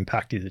significant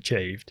impact is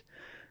achieved,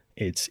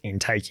 it's in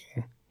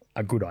taking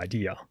a good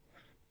idea,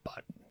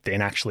 but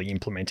then actually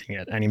implementing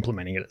it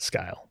at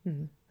scale.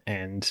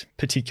 And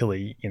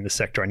particularly in the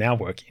sector I now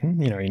work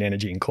in, in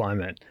energy and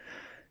climate,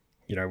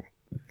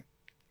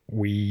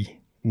 we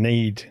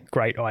need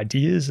great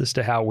ideas as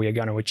to how we are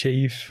going to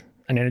achieve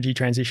an energy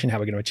transition, how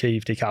we're going to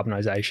achieve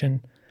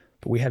decarbonisation,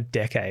 but we have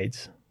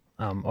decades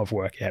of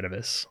work ahead of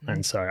us.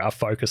 And so our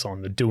focus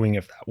on the doing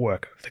of that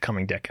work over the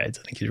coming decades,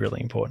 I think, is really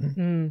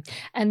important.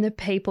 And the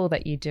people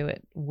that you do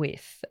it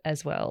with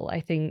as well. I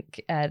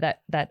think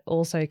that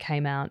also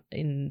came out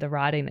in the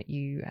writing that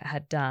you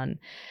had done.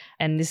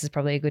 And this is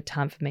probably a good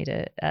time for me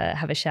to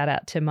have a shout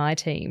out to my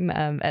team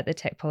at the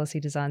Tech Policy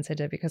Design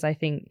Centre, because I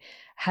think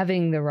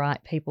having the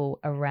right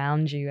people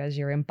around you as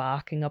you're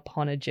embarking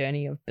upon a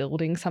journey of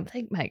building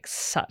something makes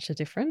such a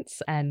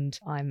difference. And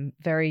I'm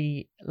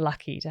very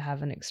lucky to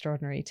have an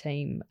extraordinary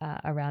team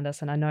around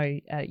us. And I know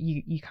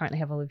you currently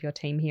have all of your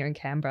team here in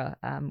Canberra,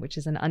 which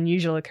is an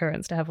unusual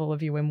occurrence to have all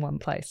of you in one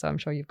place. So I'm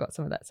sure you've got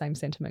some of that same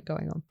sentiment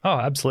going on. Oh,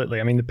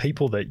 absolutely. I mean, the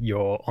people that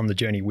you're on the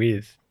journey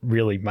with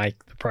really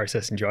make the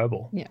process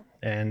enjoyable. Yeah.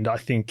 And I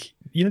think,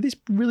 this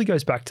really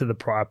goes back to the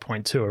prior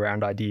point too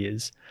around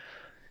ideas.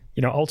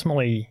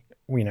 Ultimately,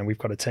 we've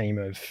got a team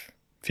of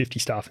 50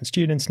 staff and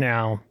students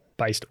now,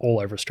 based all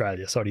over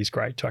Australia. So it is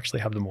great to actually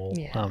have them all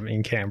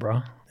in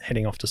Canberra,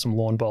 heading off to some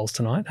lawn bowls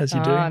tonight, as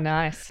you do. Oh,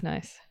 nice.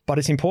 But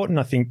it's important,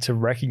 I think, to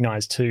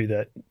recognise too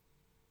that,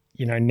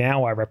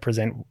 now I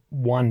represent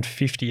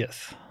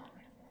 1/50th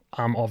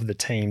of the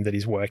team that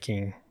is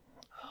working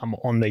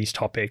on these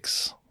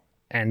topics.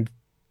 And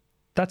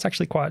that's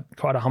actually quite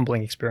a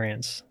humbling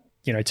experience,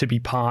 to be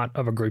part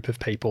of a group of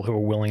people who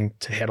are willing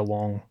to head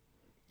along,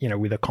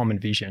 with a common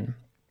vision.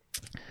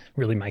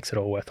 Really makes it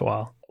all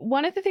worthwhile.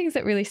 One of the things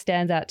that really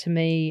stands out to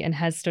me and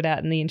has stood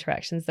out in the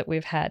interactions that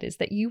we've had is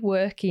that you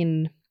work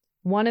in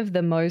one of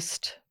the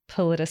most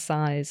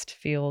politicised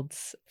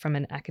fields from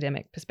an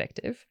academic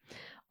perspective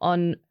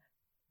on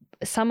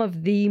some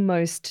of the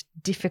most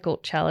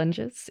difficult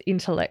challenges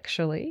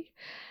intellectually,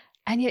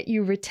 and yet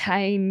you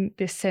retain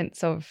this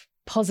sense of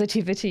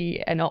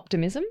positivity and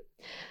optimism.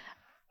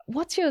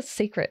 What's your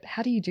secret?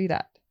 How do you do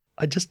that?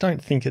 I just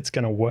don't think it's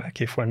going to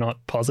work if we're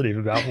not positive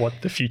about what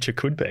the future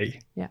could be.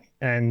 Yeah.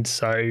 And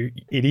so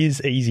it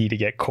is easy to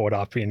get caught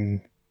up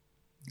in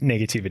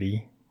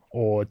negativity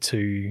or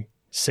to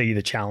see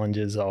the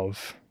challenges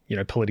of,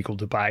 political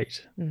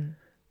debate. Mm.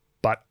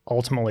 But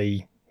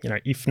ultimately,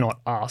 if not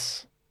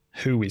us,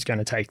 who is going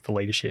to take the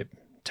leadership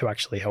to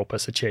actually help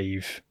us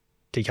achieve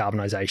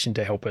decarbonisation,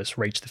 to help us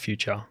reach the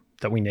future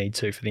that we need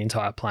to for the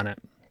entire planet?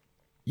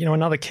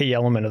 Another key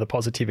element of the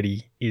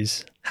positivity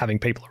is having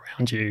people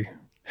around you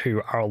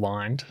who are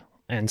aligned.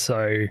 And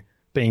so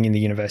being in the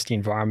university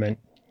environment,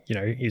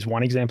 is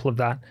one example of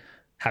that.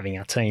 Having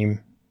our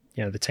team,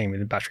 the team in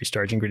the battery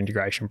storage and grid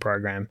integration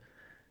program,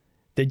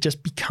 there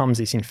just becomes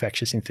this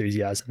infectious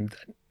enthusiasm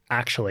that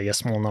actually a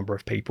small number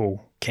of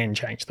people can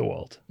change the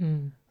world.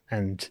 Mm.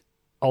 And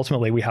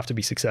ultimately we have to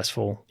be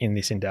successful in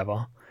this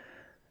endeavour.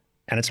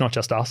 And it's not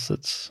just us,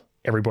 it's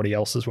everybody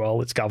else as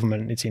well. It's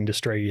government, it's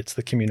industry, it's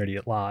the community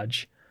at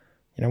large.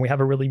 We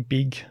have a really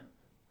big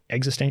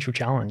existential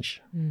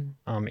challenge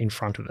in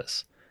front of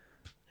us.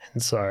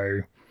 And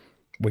so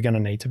we're going to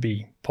need to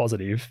be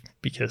positive,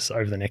 because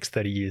over the next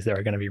 30 years, there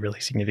are going to be really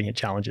significant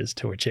challenges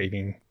to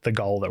achieving the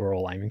goal that we're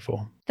all aiming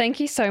for. Thank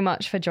you so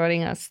much for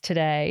joining us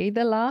today.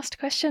 The last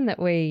question that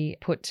we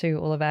put to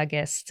all of our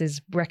guests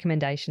is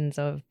recommendations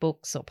of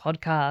books or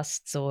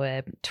podcasts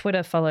or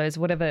Twitter follows,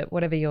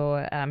 whatever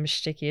your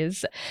shtick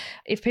is.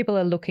 If people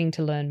are looking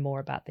to learn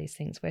more about these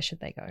things, where should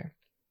they go?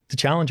 The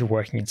challenge of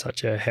working in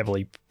such a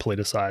heavily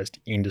politicised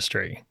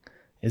industry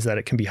is that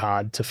it can be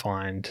hard to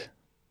find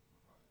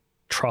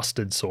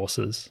trusted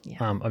sources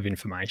of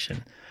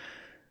information.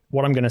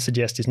 What I'm going to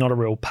suggest is not a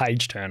real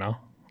page turner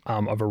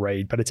of a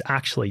read, but it's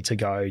actually to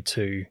go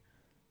to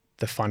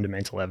the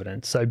fundamental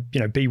evidence. So,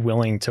 be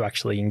willing to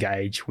actually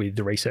engage with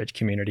the research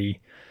community.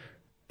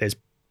 There's,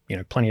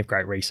 plenty of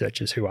great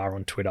researchers who are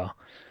on Twitter.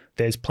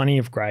 There's plenty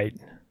of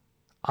great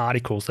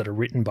articles that are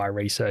written by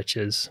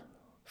researchers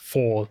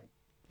for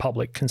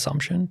public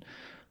consumption,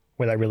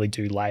 where they really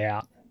do lay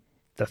out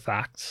the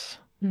facts.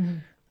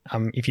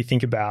 Mm-hmm. If you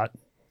think about,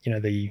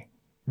 the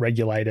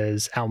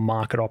regulators, our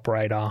market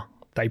operator,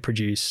 they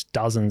produce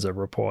dozens of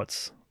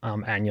reports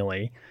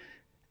annually,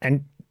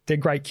 and they're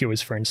great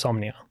cures for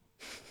insomnia.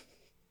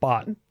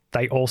 But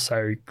they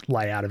also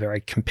lay out a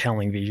very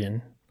compelling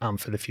vision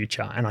for the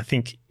future. And I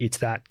think it's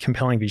that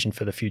compelling vision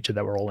for the future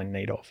that we're all in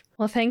need of.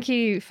 Well, thank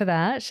you for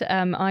that.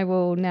 I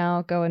will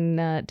now go and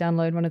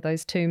download one of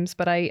those tomes.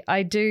 But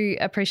I do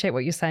appreciate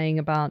what you're saying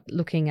about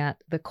looking at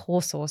the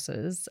core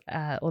sources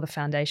or the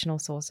foundational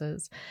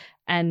sources,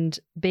 and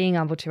being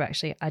able to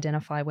actually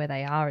identify where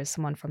they are as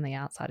someone from the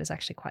outside is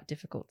actually quite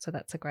difficult. So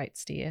that's a great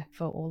steer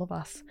for all of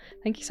us.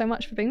 Thank you so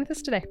much for being with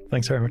us today.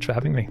 Thanks very much for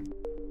having me.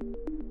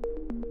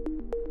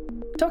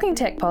 Talking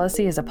Tech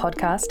Policy is a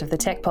podcast of the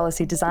Tech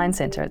Policy Design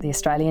Centre at the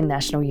Australian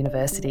National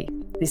University.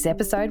 This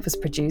episode was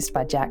produced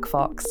by Jack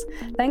Fox.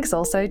 Thanks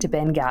also to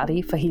Ben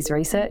Gowdy for his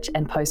research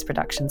and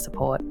post-production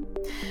support.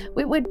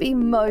 We would be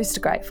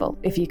most grateful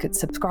if you could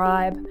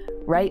subscribe,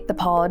 rate the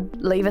pod,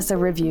 leave us a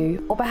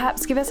review, or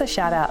perhaps give us a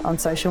shout out on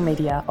social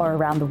media or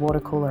around the water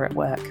cooler at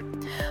work.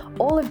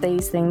 All of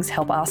these things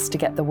help us to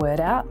get the word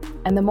out,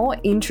 and the more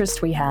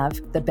interest we have,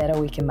 the better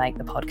we can make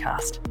the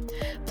podcast.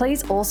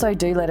 Please also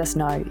do let us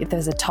know if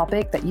there's a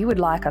topic that you would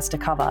like us to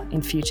cover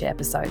in future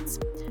episodes.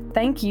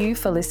 Thank you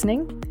for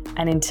listening,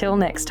 and until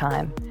next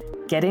time,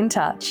 get in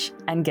touch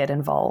and get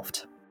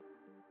involved.